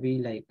really just be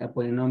like a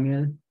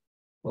polynomial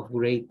of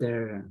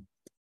greater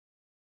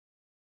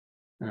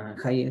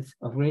highest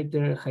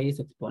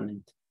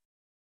exponent.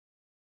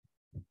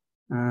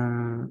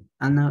 And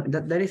now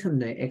that is on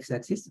the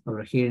x-axis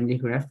over here in this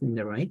graph in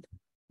the right.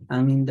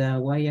 And in the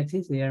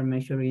y-axis, they are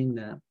measuring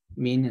the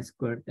mean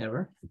squared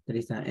error. That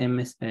is an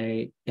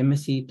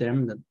MSE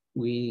term that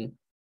we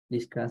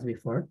discussed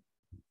before.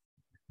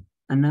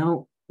 And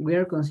now we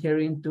are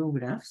considering two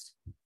graphs.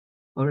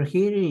 Over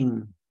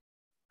here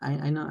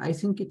I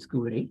think it's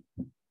gray.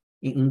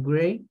 In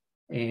gray,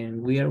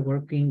 and we are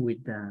working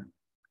with the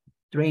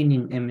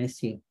training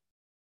MSE.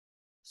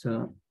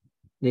 So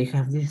they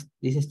have these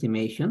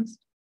estimations,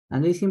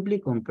 and they simply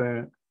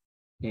compare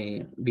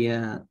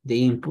via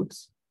the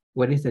inputs.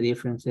 What is the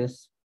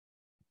differences?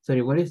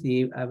 Sorry, what is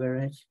the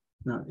average?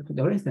 No,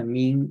 what is the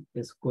mean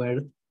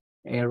squared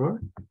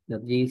error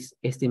that these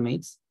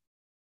estimates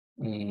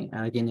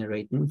are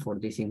generating for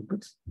these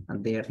inputs?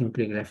 And they are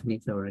simply graphing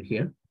it over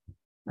here,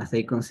 as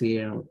they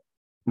consider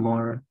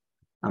more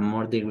and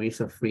more degrees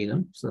of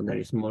freedom. So there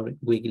is more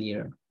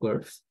wigglier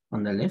curves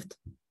on the left.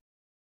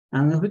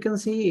 And as we can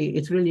see,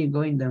 it's really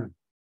going down.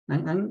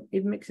 And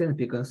it makes sense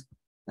because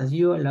as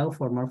you allow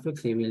for more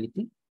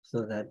flexibility,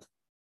 so that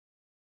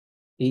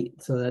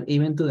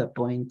even to the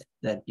point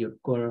that your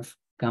curve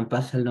can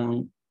pass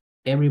along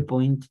every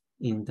point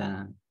in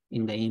the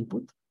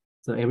input,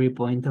 so every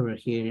point over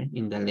here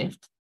in the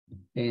left,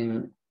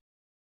 and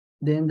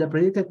then the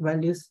predicted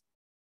values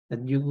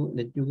that you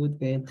would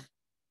get,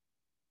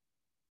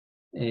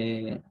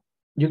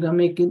 you can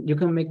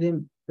make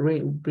them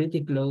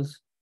pretty close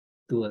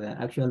to the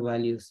actual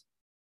values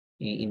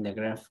in the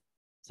graph.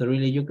 So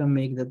really, you can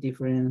make the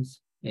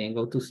difference and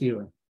go to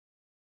 0.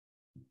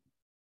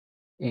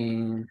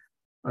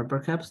 Or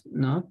perhaps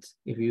not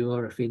if you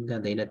overfit the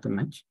data too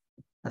much,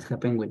 as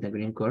happened with the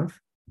green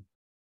curve.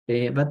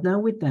 But now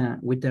with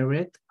the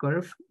red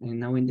curve,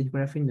 and now in this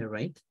graph in the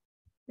right,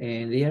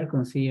 they are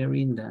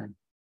considering the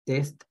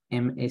test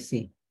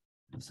MSE.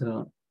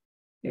 So,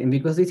 and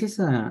because this is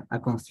a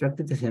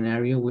constructed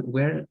scenario,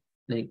 we're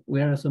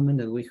assuming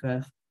that we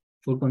have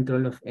full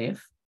control of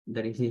F,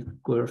 that is the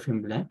curve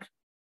in black,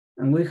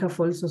 and we have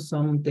also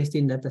some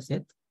testing data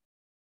set,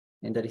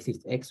 and that is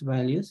its X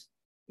values,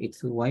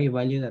 its Y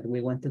value that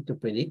we wanted to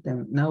predict,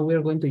 and now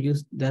we're going to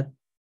use that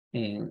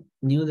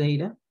new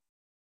data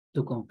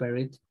to compare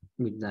it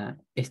with the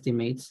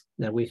estimates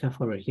that we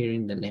have over here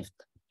in the left.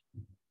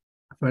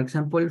 For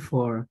example,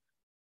 for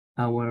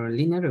our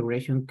linear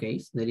regression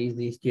case, that is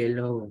this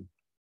yellow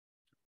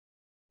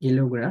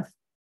graph.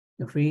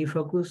 If we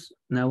focus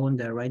now on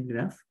the right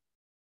graph,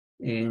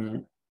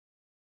 then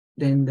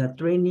the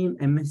training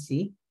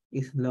MSE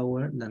is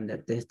lower than the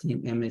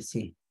testing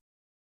MSE.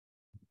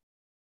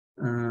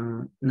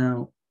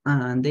 Now,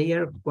 and they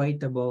are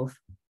quite above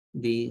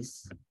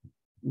this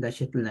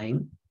dashed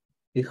line,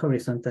 the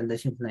horizontal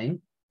dashed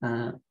line.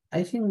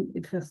 I think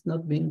it has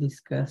not been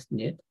discussed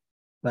yet,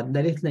 but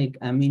that is like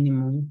a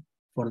minimum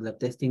for the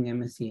testing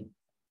MSE.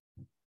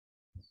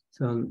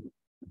 So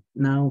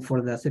now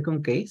for the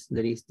second case,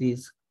 there is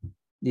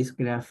this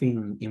graph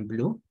in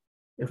blue.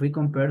 If we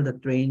compare the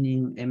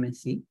training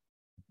MSE,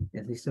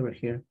 as is over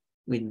here,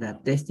 with the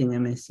testing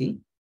MSE,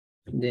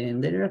 then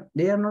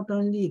they are not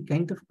only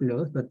kind of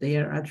close, but they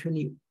are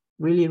actually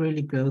really,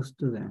 really close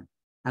to the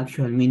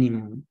actual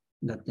minimum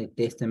that the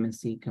test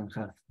MSE can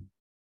have.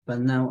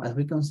 But now, as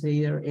we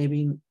consider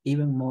even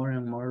more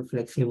and more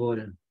flexible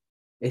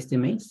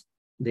estimates,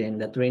 then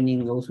the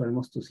training goes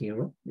almost to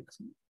 0,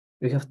 because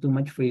we have too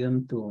much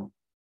freedom to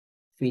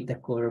fit a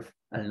curve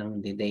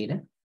along the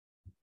data.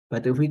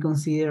 But if we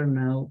consider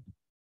now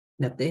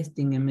the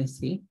testing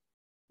MSE,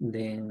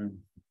 then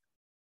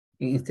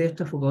instead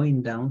of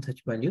going down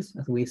such values,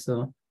 as we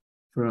saw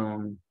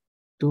from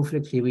 2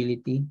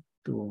 flexibility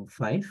to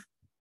 5,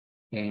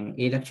 and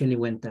it actually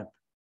went up.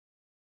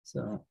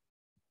 So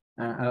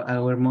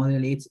our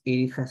model,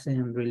 it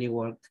hasn't really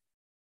worked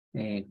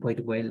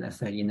quite well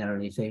as a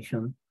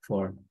generalization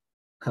for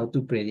how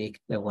to predict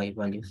the Y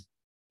values.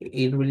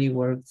 It really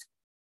works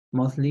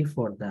mostly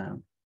for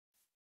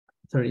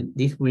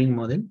this green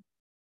model,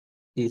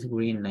 this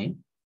green line,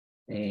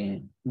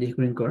 this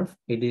green curve.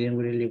 It didn't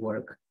really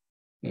work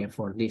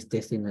for this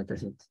testing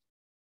dataset.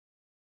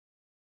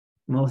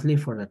 Mostly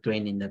for the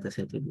training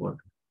dataset it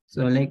worked.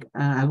 So like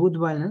a good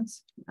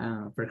balance,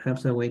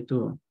 perhaps a way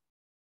to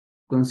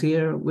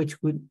consider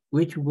which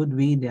would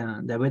be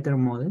the better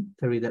model,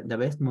 sorry, the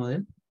best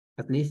model,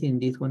 at least in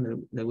this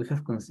one that we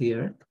have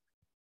considered,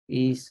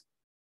 is,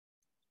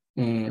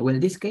 well,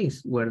 this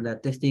case where the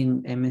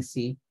testing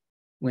MSE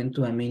went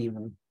to a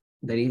minimum.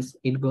 That is,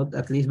 it got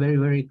at least very,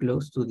 very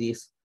close to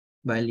this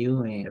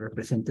value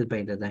represented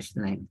by the dashed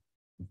line.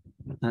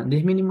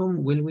 This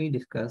minimum will be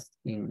discussed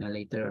in a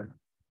later,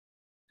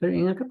 sorry,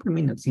 in a couple of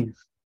minutes.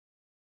 Yes.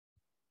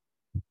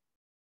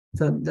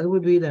 So that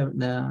would be the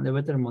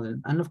better model.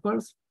 And of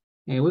course,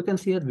 we can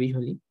see it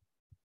visually,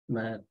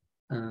 but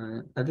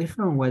at least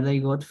from what I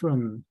got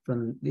from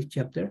this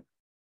chapter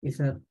is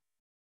that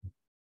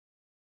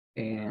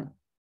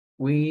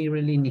we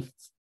really need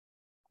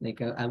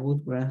like a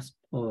good grasp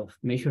of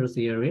measure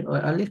theory, or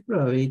at least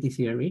probability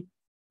theory,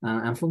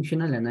 and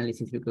functional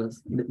analysis,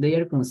 because they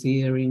are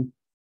considering,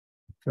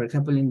 for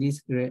example, in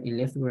this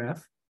left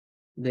graph,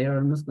 they are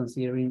almost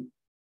considering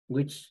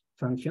which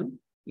function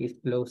is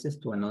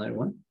closest to another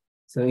one.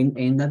 So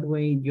in that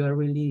way, you are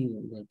really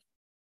like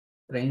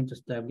trying to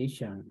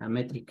establish a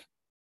metric,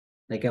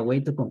 like a way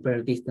to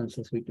compare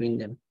distances between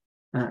them.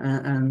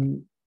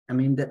 And I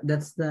mean,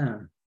 that's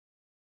the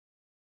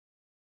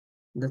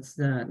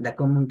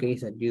common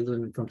case that you do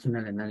in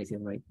functional analysis,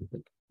 right?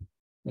 Like,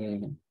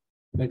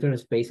 vector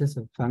spaces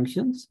of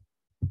functions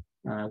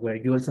where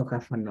you also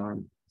have a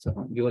norm.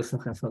 So you also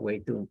have a way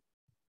to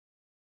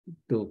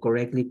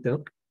correctly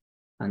talk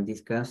and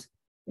discuss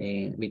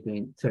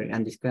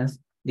discuss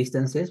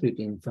distances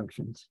between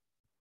functions.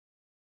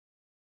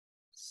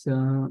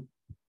 So,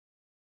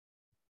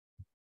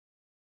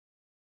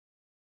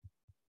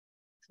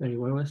 sorry,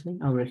 where was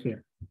I? Over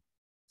here.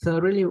 So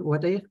really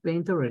what I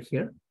explained over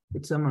here,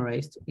 it's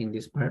summarized in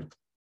this part.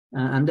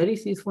 And that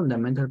is this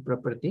fundamental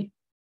property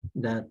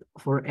that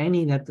for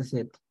any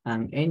dataset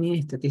and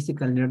any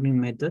statistical learning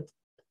method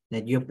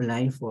that you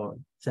apply for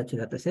such a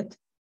dataset,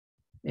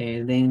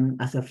 then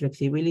as the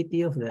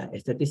flexibility of the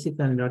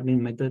statistical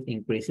learning method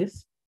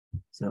increases,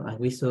 so as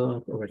we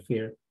saw over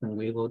here when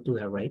we go to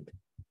the right,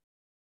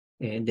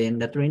 then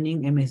the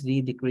training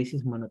MSD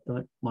decreases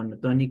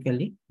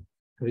monotonically.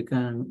 We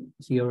can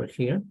see over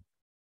here.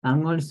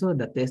 And also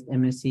the test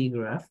MSC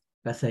graph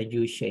has a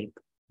U shape.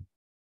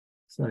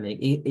 So like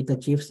it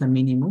achieves a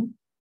minimum,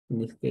 in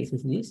this case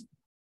is this,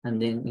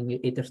 and then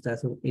it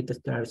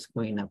starts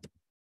going up.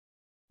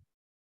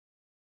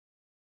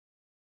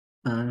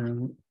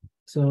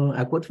 So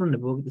a quote from the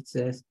book that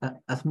says,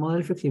 as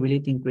model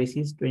flexibility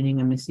increases, training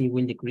MSC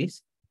will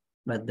decrease,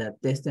 but the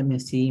test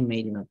MSC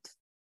may not.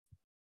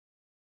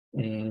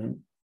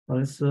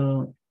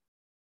 Also,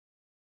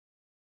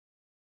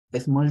 a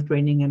small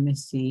training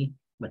MSC,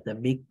 but a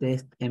big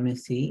test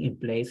MSC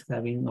implies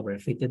having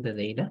overfitted the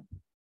data.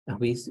 As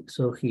we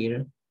saw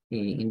here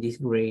in this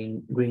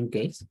green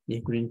case, this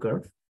green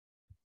curve,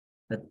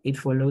 that it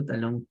followed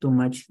along too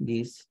much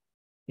these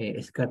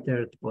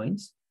scattered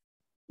points,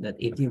 that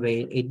it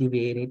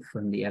deviated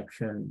from the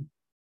actual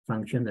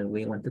function that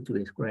we wanted to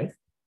describe.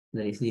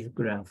 That is this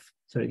graph,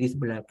 sorry, this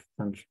black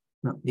function,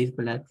 no, this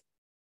black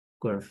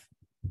curve.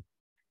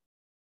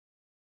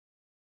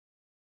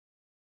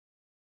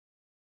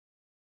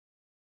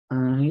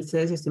 It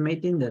says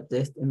estimating the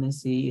test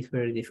MSC is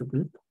very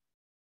difficult.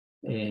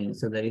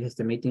 So that is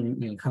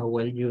estimating how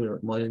well your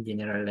model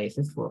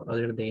generalizes for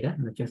other data,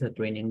 not just a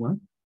training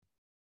one.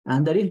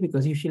 And that is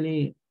because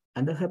usually,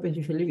 and that happens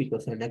usually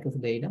because of lack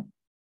of data.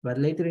 But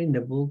later in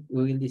the book,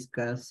 we will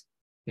discuss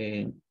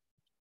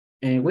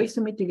ways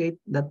to mitigate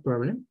that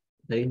problem.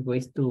 There is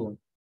ways to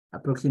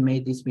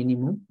approximate this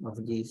minimum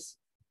of this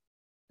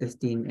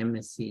testing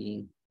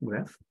MSC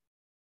graph.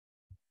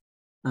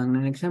 And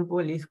an example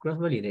is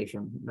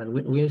cross-validation, but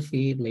we'll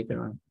see it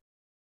later on.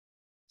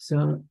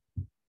 So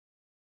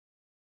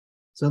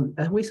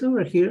as we saw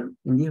over here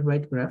in this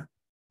right graph,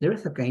 there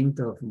is a kind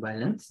of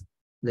balance.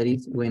 That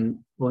is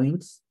when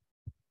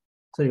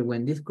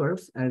when these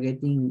curves are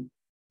getting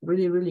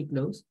really, really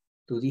close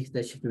to this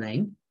dashed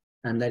line,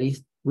 and that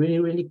is really,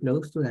 really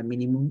close to the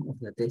minimum of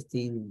the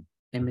testing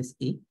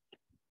MSE.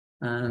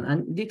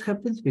 And this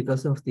happens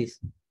because of this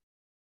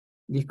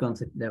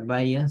concept, the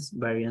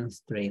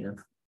bias-variance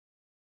trade-off.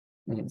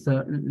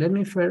 So let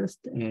me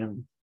first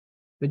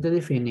put the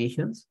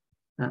definitions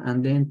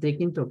and then take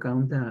into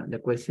account the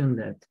question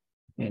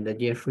that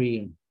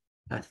Jeffrey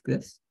asked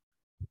us.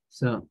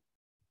 So,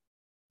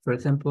 for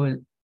example,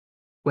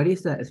 what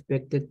is the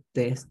expected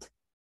test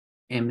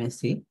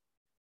MSC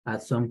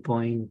at some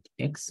point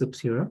x sub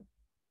 0?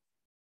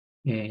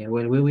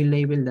 Well, we will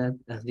label that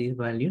as this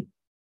value.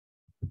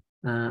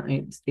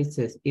 It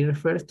says it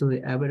refers to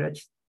the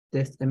average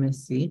test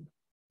MSC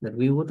that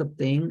we would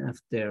obtain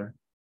after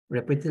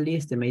repeatedly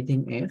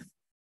estimating f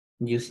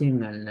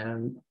using a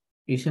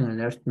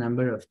large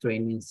number of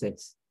training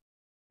sets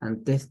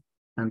and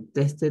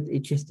tested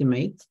each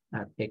estimate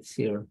at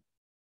x0.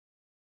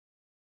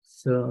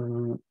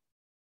 So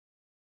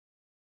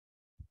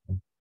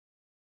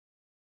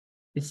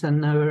it's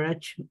an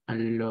average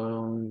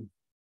along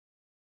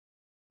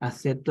a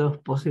set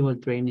of possible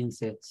training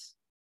sets.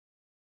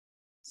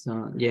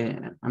 So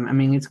yeah, I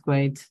mean, it's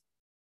quite,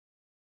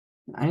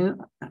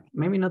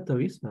 maybe not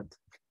obvious, but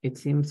it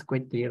seems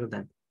quite clear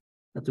that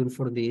a tool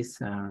for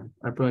this are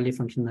probably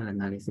functional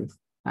analysis.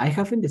 I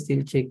haven't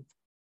still checked,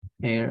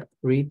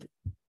 read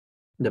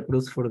the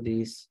proofs for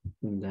this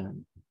in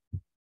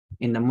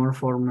the more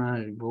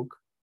formal book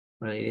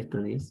related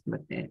to this,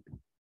 but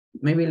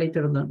maybe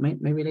later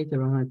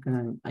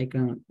on I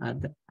can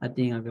add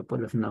a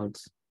couple of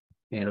notes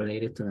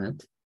related to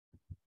that.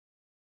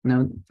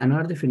 Now,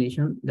 another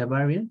definition, the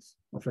variance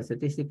of a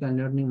statistical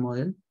learning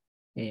model,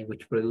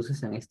 which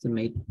produces an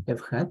estimate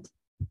f hat,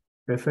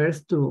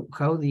 refers to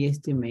how the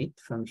estimate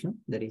function,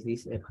 that is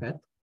this f hat,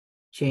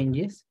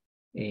 changes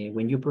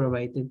when you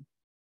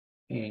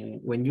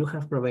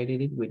have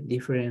provided it with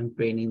different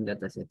training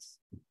datasets.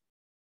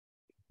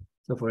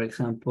 So, for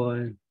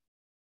example,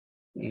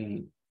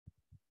 we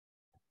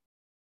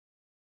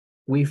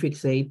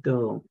fixate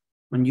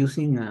on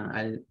using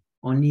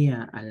only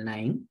a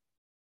line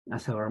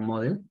as our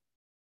model,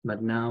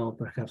 but now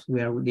perhaps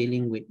we are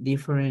dealing with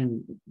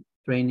different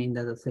training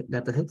data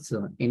sets.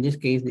 So in this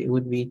case, it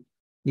would be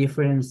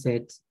different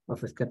sets of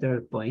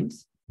scattered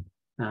points.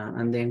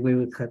 And then we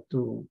would have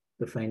to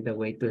find a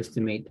way to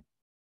estimate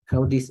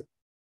how this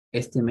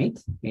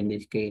estimate, in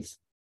this case,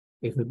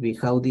 it would be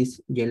how this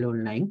yellow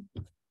line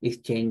is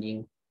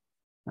changing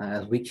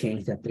as we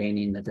change the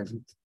training data set.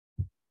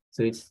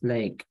 So it's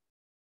like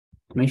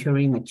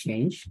measuring a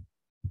change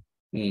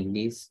in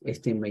these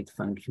estimate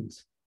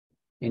functions.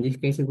 In this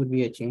case, it would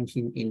be a change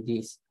in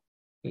these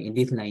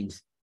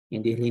lines,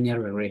 in these linear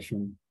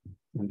regression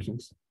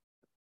functions.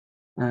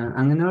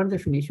 And another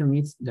definition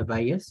is the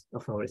bias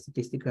of our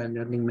statistical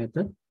learning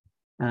method.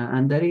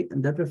 And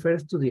that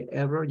refers to the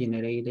error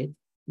generated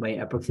by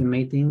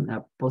approximating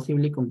a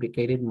possibly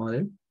complicated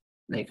model,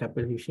 like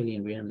happens usually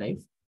in real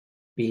life,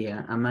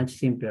 via a much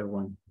simpler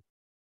one.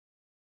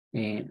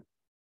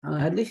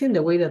 At least in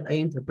the way that I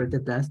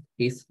interpreted that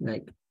is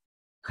like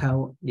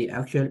how the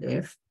actual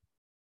F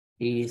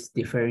is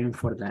differing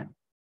for that,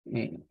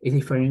 is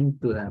differing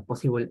to the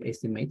possible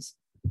estimates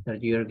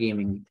that you are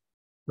giving it.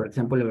 For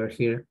example, over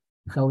here,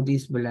 how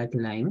this black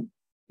line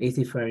is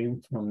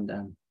differing from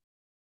the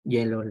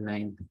yellow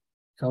line,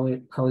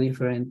 how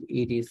different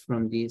it is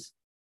from this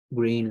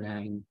green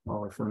line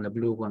or from the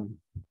blue one.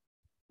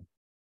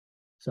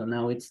 So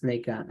now it's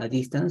like a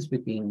distance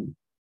between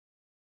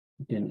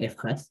F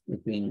hats,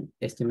 between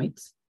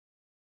estimates.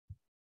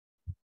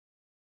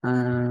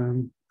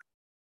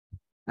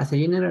 As a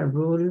general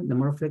rule, the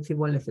more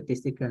flexible a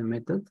statistical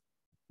method,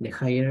 the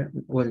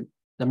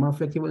more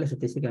flexible a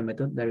statistical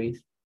method there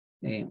is,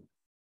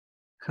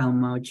 how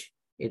much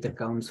it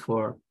accounts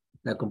for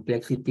the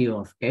complexity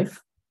of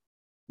F,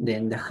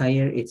 then the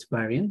higher its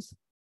variance,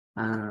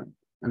 and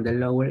the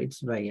lower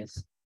its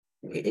bias.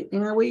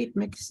 In a way, it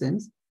makes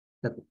sense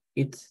that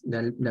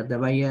the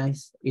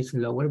bias is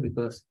lower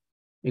because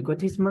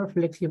it's more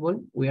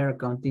flexible. We are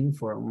accounting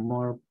for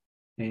more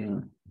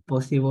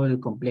possible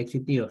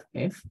complexity of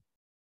F.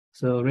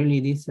 So really,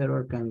 this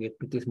error can get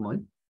pretty small.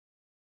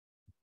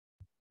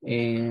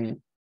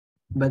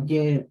 But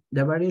yeah,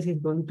 the variance is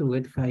going to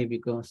get high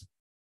because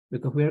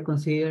we are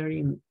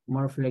considering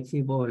more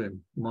flexible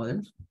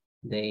models.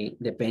 They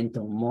depend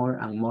on more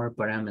and more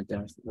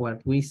parameters.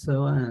 What we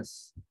saw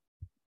as,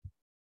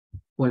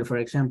 well, for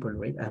example,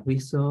 right, as we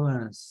saw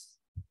as,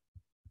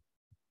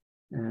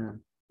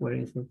 where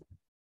is it?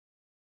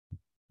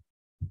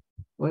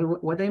 Well,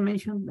 what I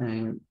mentioned,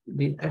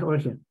 over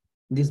here,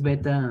 this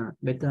beta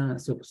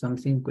sub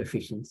something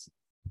coefficients.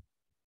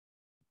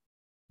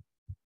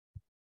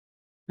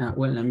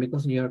 Well, and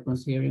because you are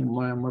considering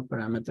more and more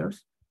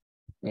parameters,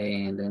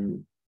 and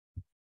then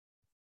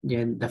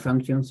yeah, the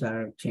functions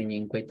are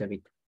changing quite a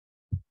bit.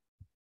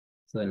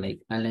 So like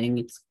a line,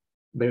 it's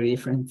very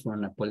different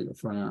from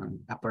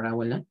a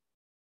parabola,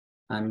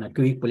 and a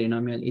cubic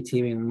polynomial, it's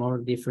even more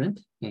different,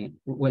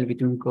 well,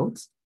 between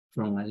quotes,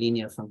 from a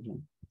linear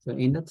function. So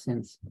in that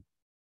sense,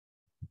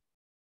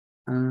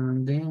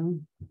 and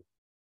then,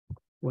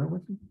 where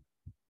was it?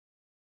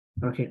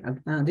 Okay,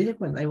 this is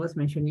what I was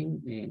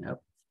mentioning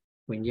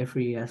when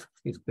Jeffrey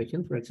asked his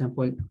question. For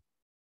example,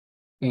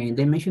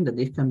 they mentioned that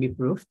this can be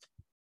proved.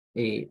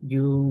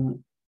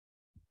 You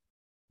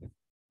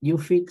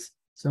fix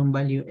some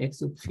value x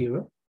sub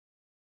 0,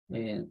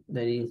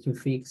 that is, you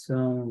fix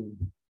some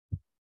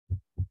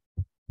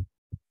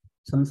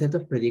set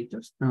of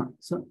predictors.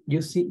 So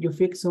you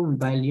fix some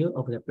value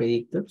of the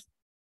predictors,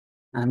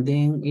 and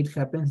then it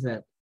happens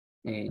that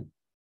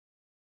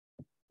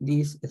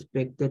this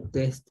expected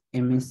test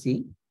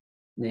MSC,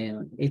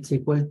 then it's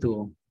equal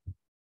to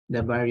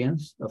the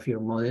variance of your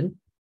model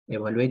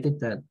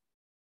evaluated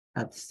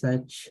at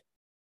such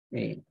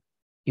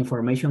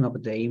information of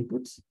the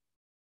inputs,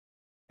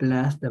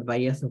 plus the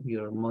bias of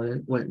your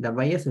model, well, the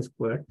bias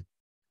squared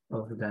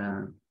of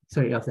the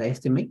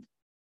estimate,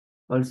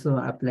 also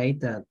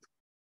applied at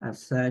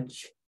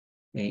such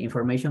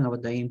information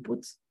about the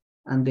inputs,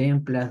 and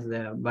then plus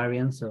the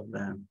variance of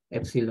the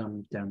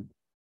epsilon term.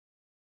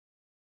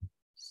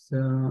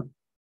 So,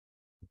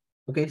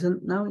 okay, so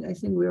now I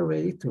think we are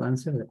ready to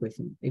answer the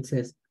question. It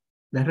says,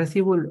 the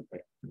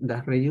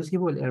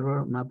reducible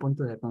error map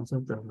onto the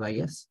concept of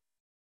bias.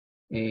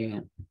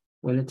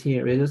 Well, let's see,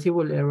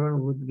 reducible error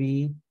would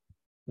be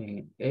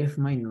F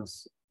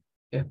minus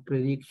F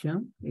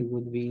prediction. It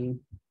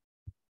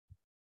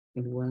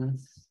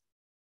was,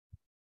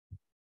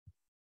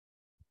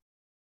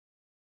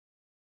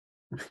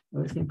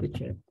 we'll simply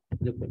check,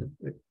 look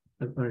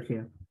over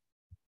here,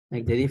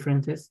 like the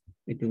differences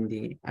between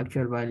the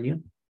actual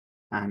value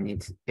and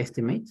its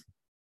estimate.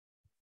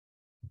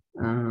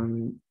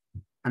 And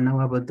now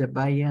about the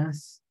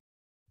bias.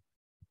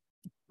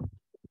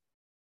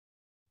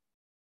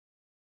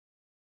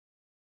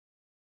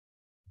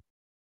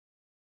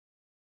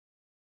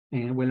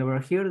 Well, over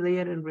here, they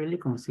aren't really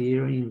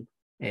considering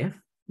F,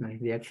 like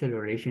the actual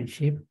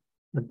relationship,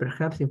 but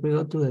perhaps if we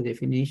go to the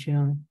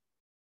definition,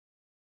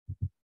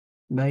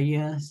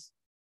 bias,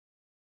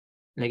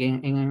 like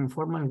in an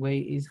informal way,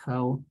 is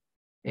how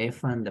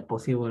F and the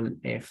possible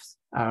Fs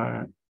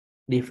are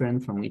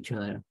different from each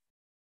other.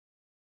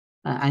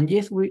 And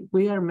yes,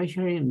 we are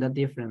measuring that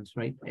difference,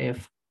 right?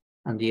 F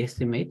and the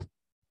estimate.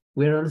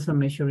 We're also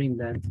measuring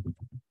that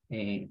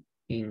in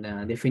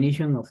the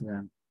definition of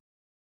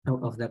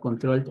the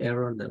controlled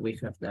error that we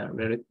have, the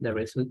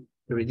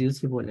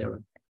reducible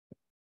error.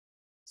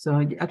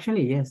 So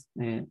actually, yes,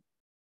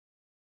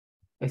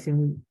 I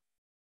think,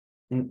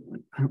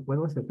 what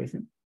was the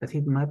question? Does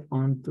it map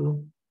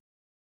onto?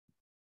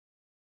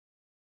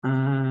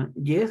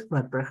 Yes,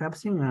 but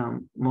perhaps in a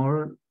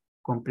more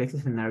complex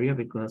scenario,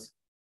 because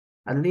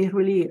at least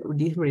really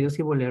this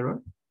reducible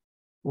error,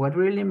 what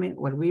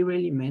we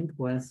really meant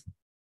was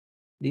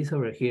this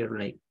over here,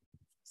 like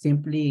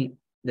simply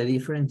the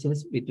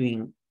difference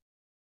between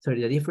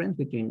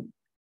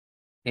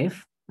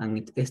F and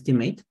its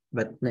estimate,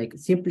 but like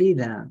simply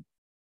the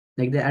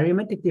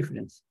arithmetic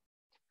difference.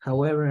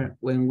 However,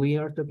 when we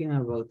are talking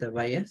about the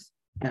bias,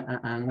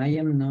 and I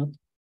am not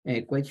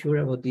quite sure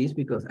about this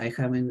because I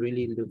haven't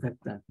really looked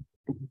at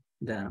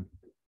the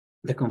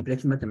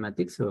complex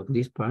mathematics of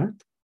this part,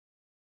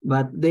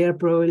 but they are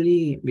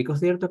probably, because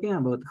they are talking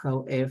about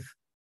how F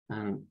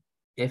and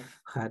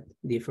F hat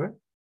differ,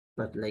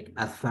 but like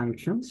as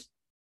functions,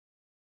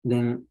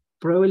 then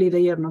probably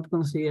they are not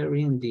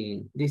considering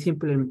the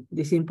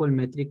simple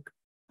metric.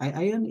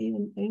 I don't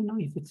know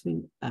if it's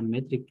a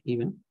metric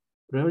even,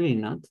 probably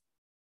not,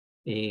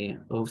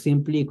 of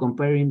simply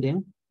comparing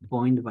them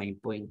point by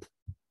point.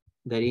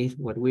 That is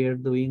what we are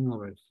doing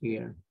over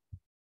here.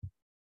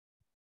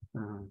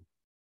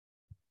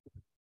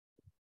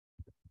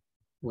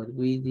 What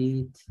we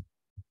did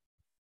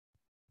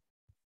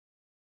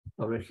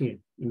over here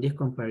in this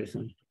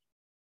comparison.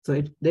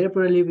 So they're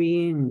probably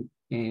being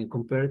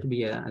compared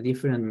via a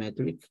different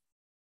metric.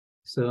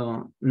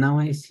 So now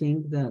I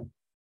think that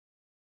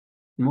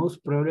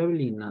most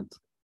probably not,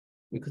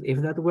 because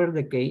if that were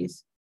the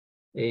case,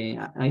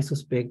 I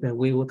suspect that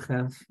we would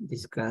have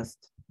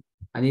discussed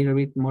a little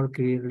bit more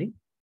clearly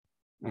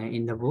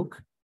in the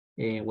book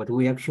what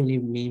we actually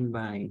mean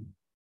by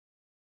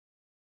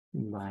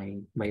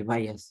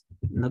bias,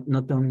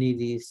 not only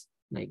this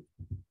like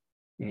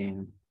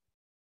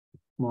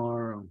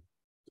more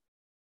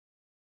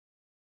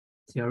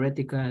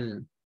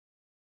theoretical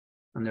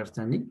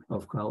understanding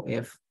of how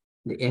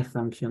the F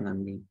function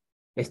and the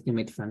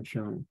estimate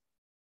function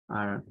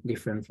are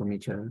different from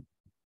each other.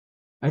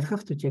 I'd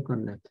have to check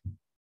on that.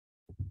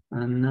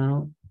 And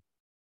now,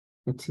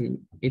 let's see,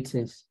 it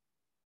says,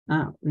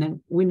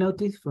 then we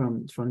notice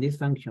from this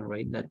function,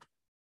 right, that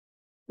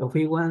if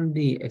we want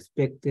the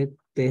expected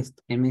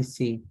test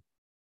MSC,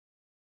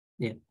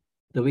 yeah,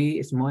 to be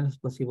as small as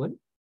possible,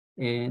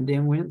 and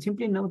then we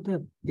simply note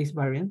that this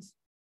variance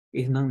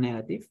is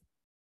non-negative.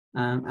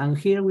 And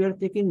here we are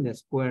taking the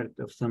square root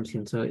of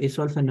something, so it's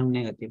also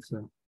non-negative.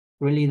 So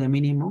really the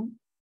minimum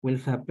will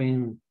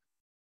happen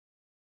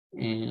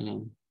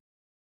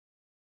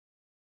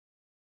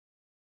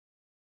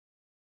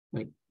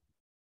wait.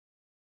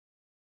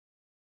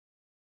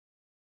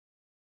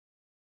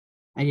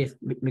 Yes,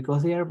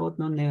 because they are both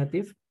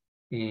non-negative,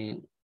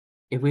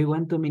 if we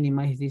want to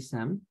minimize this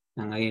sum,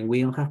 and again,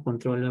 we don't have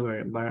control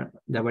over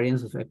the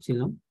variance of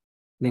epsilon,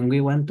 then we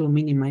want to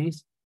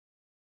minimize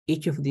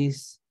each of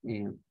these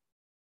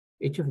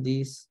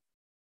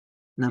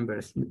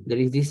numbers. There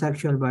is this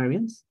actual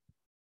variance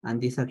and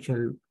this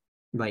actual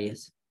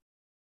bias.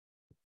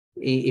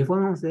 If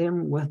one of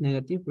them was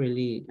negative,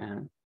 really,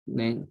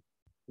 then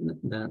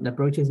the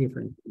approach is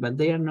different, but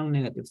they are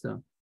non-negative,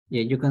 so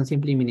yeah, you can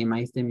simply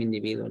minimize them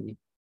individually.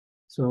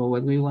 So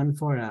what we want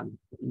for a,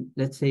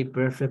 let's say,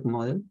 perfect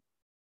model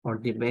or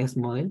the best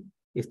model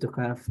is to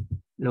have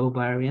low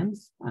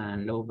variance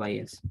and low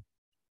bias.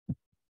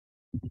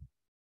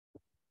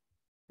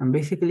 And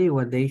basically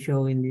what they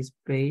show in this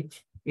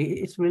page,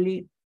 it's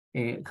really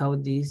how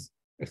this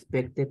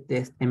expected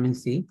test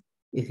MNC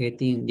is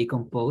getting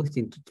decomposed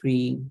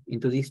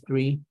into these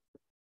three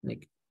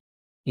like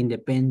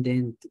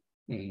independent,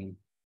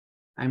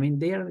 I mean,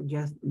 they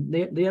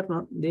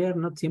are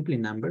not simply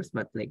numbers,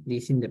 but like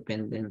these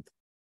independent,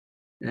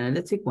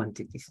 let's say,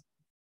 quantities.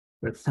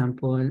 For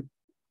example,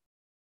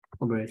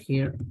 over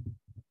here,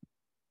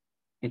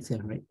 it's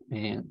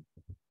the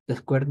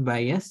squared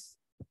bias,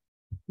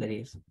 that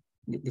is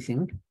this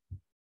thing.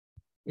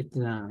 It's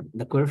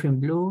the curve in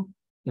blue.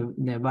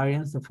 The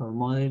variance of our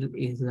model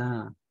is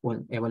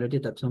well,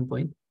 evaluated at some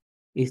point,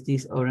 is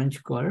this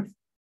orange curve.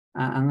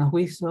 And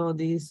we saw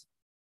this,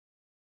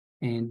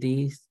 and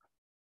this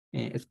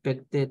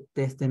expected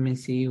test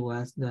MSC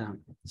was the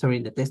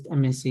test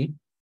MSC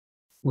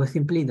was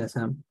simply the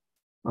sum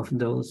of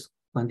those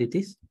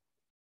quantities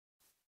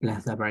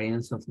plus the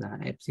variance of the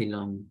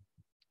epsilon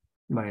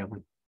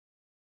variable.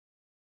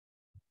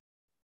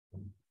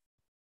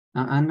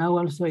 And now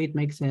also it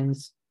makes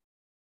sense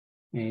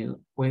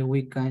why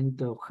we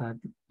kind of had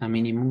a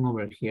minimum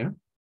over here,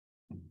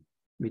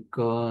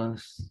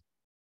 because,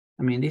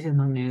 I mean, this is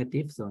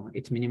non-negative, so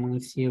its minimum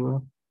is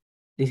 0.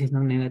 This is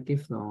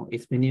non-negative, so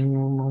its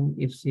minimum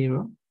is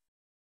 0.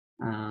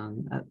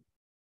 And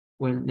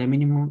well, the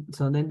minimum,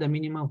 so then the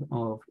minimum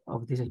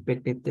of this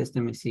expected test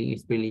MSC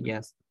is really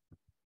just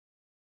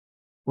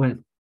Well,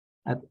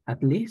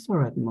 at least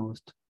or at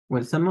most.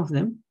 Well, some of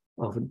them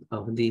of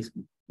this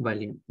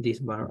value, this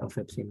bar of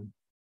epsilon.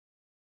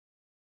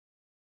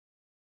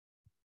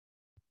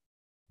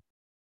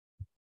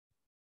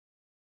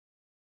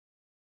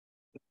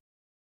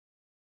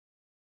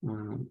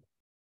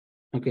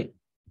 Okay,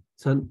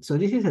 so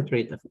this is a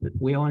trade-off.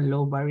 We want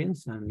low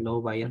variance and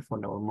low bias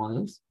for our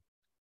models.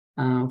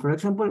 For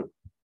example,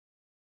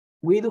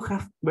 we do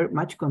have very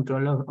much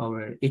control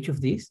over each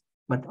of these,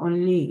 but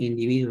only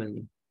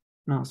individually.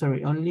 No,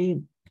 sorry,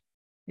 only,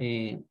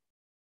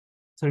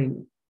 sorry,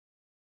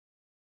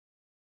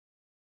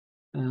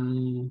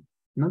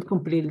 not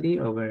completely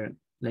over,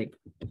 like,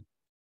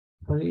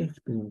 how do you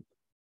explain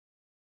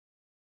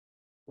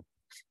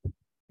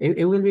it?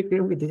 It will be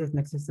clear with this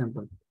next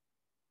example.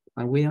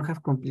 And we don't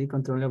have complete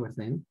control over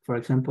them. For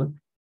example,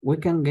 we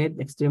can get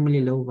extremely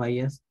low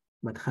bias,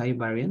 but high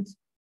variance.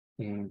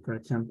 And for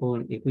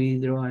example, if we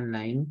draw a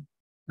line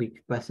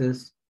which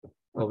passes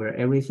over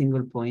every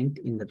single point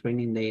in the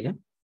training data,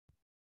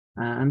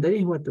 and that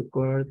is what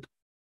occurred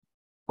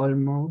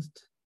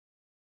almost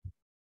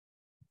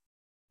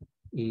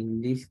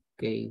in this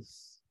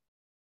case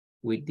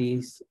with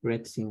this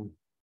red sign.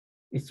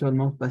 It's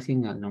almost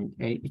passing along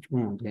each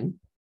mountain.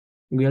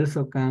 We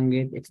also can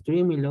get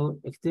extremely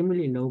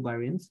low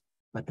variance,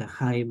 but a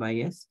high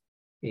bias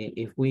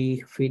if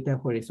we fit a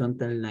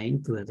horizontal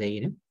line to the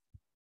data.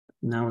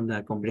 Now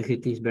the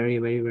complexity is very,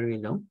 very, very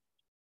low.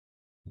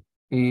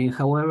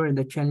 However,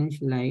 the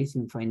challenge lies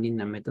in finding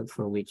a method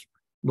for which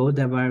both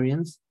the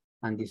variance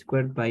and the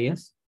squared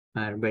bias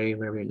are very,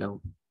 very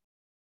low.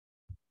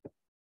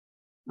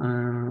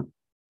 Now,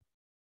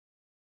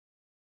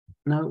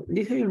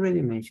 this I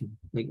already mentioned.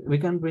 Like, we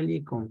can't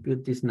really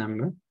compute this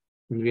number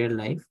in real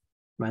life,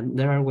 but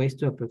there are ways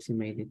to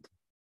approximate it.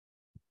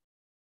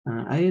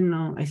 I don't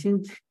know, I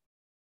think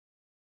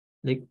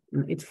like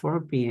it's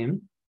 4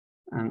 p.m.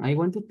 and I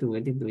wanted to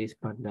get into this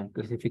part, the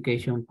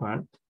classification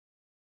part.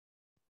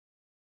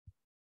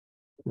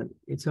 But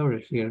it's over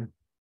here.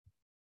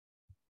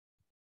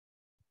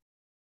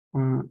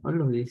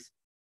 All of this.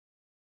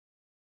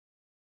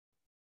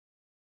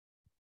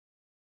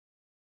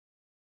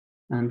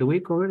 And do we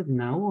cover it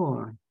now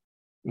or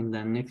in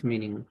the next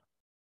meeting?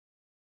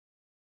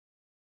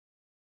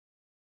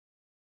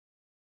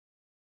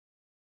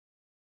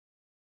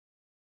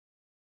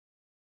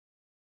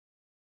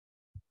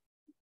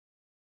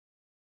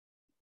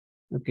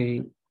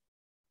 Okay.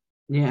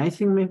 Yeah, I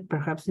think maybe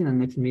perhaps in the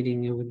next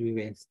meeting it would be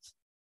best.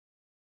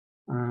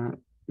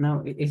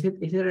 Now, is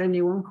there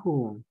anyone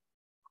who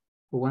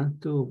wants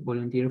to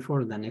volunteer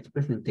for the next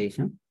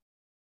presentation?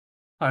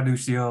 Hi,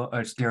 Lucio.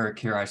 It's Gareth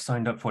here. I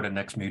signed up for the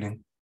next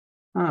meeting.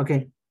 Oh,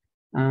 okay.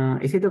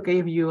 Is it okay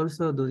if you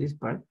also do this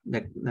part,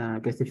 the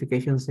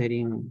classification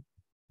setting,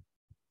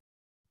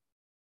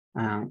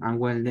 and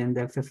well, then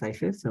the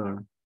exercises,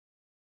 or?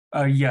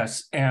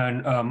 Yes,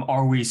 and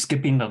are we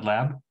skipping the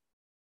lab?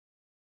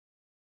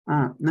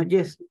 No,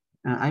 yes.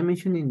 I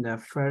mentioned in the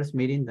first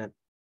meeting that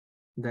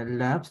the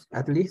labs,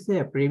 at least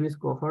the previous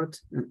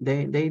cohorts,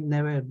 they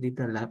never did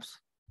the labs,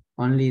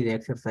 only the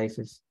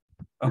exercises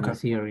and the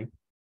theory.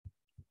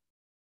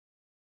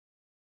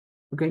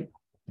 Okay,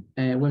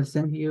 we'll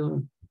send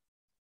you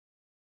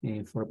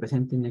for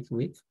presenting next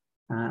week.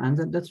 And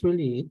that's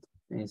really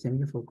it. Thank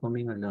you for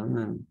coming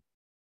along,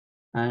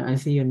 and I'll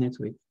see you next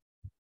week.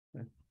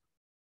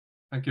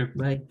 Thank you.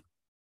 Bye.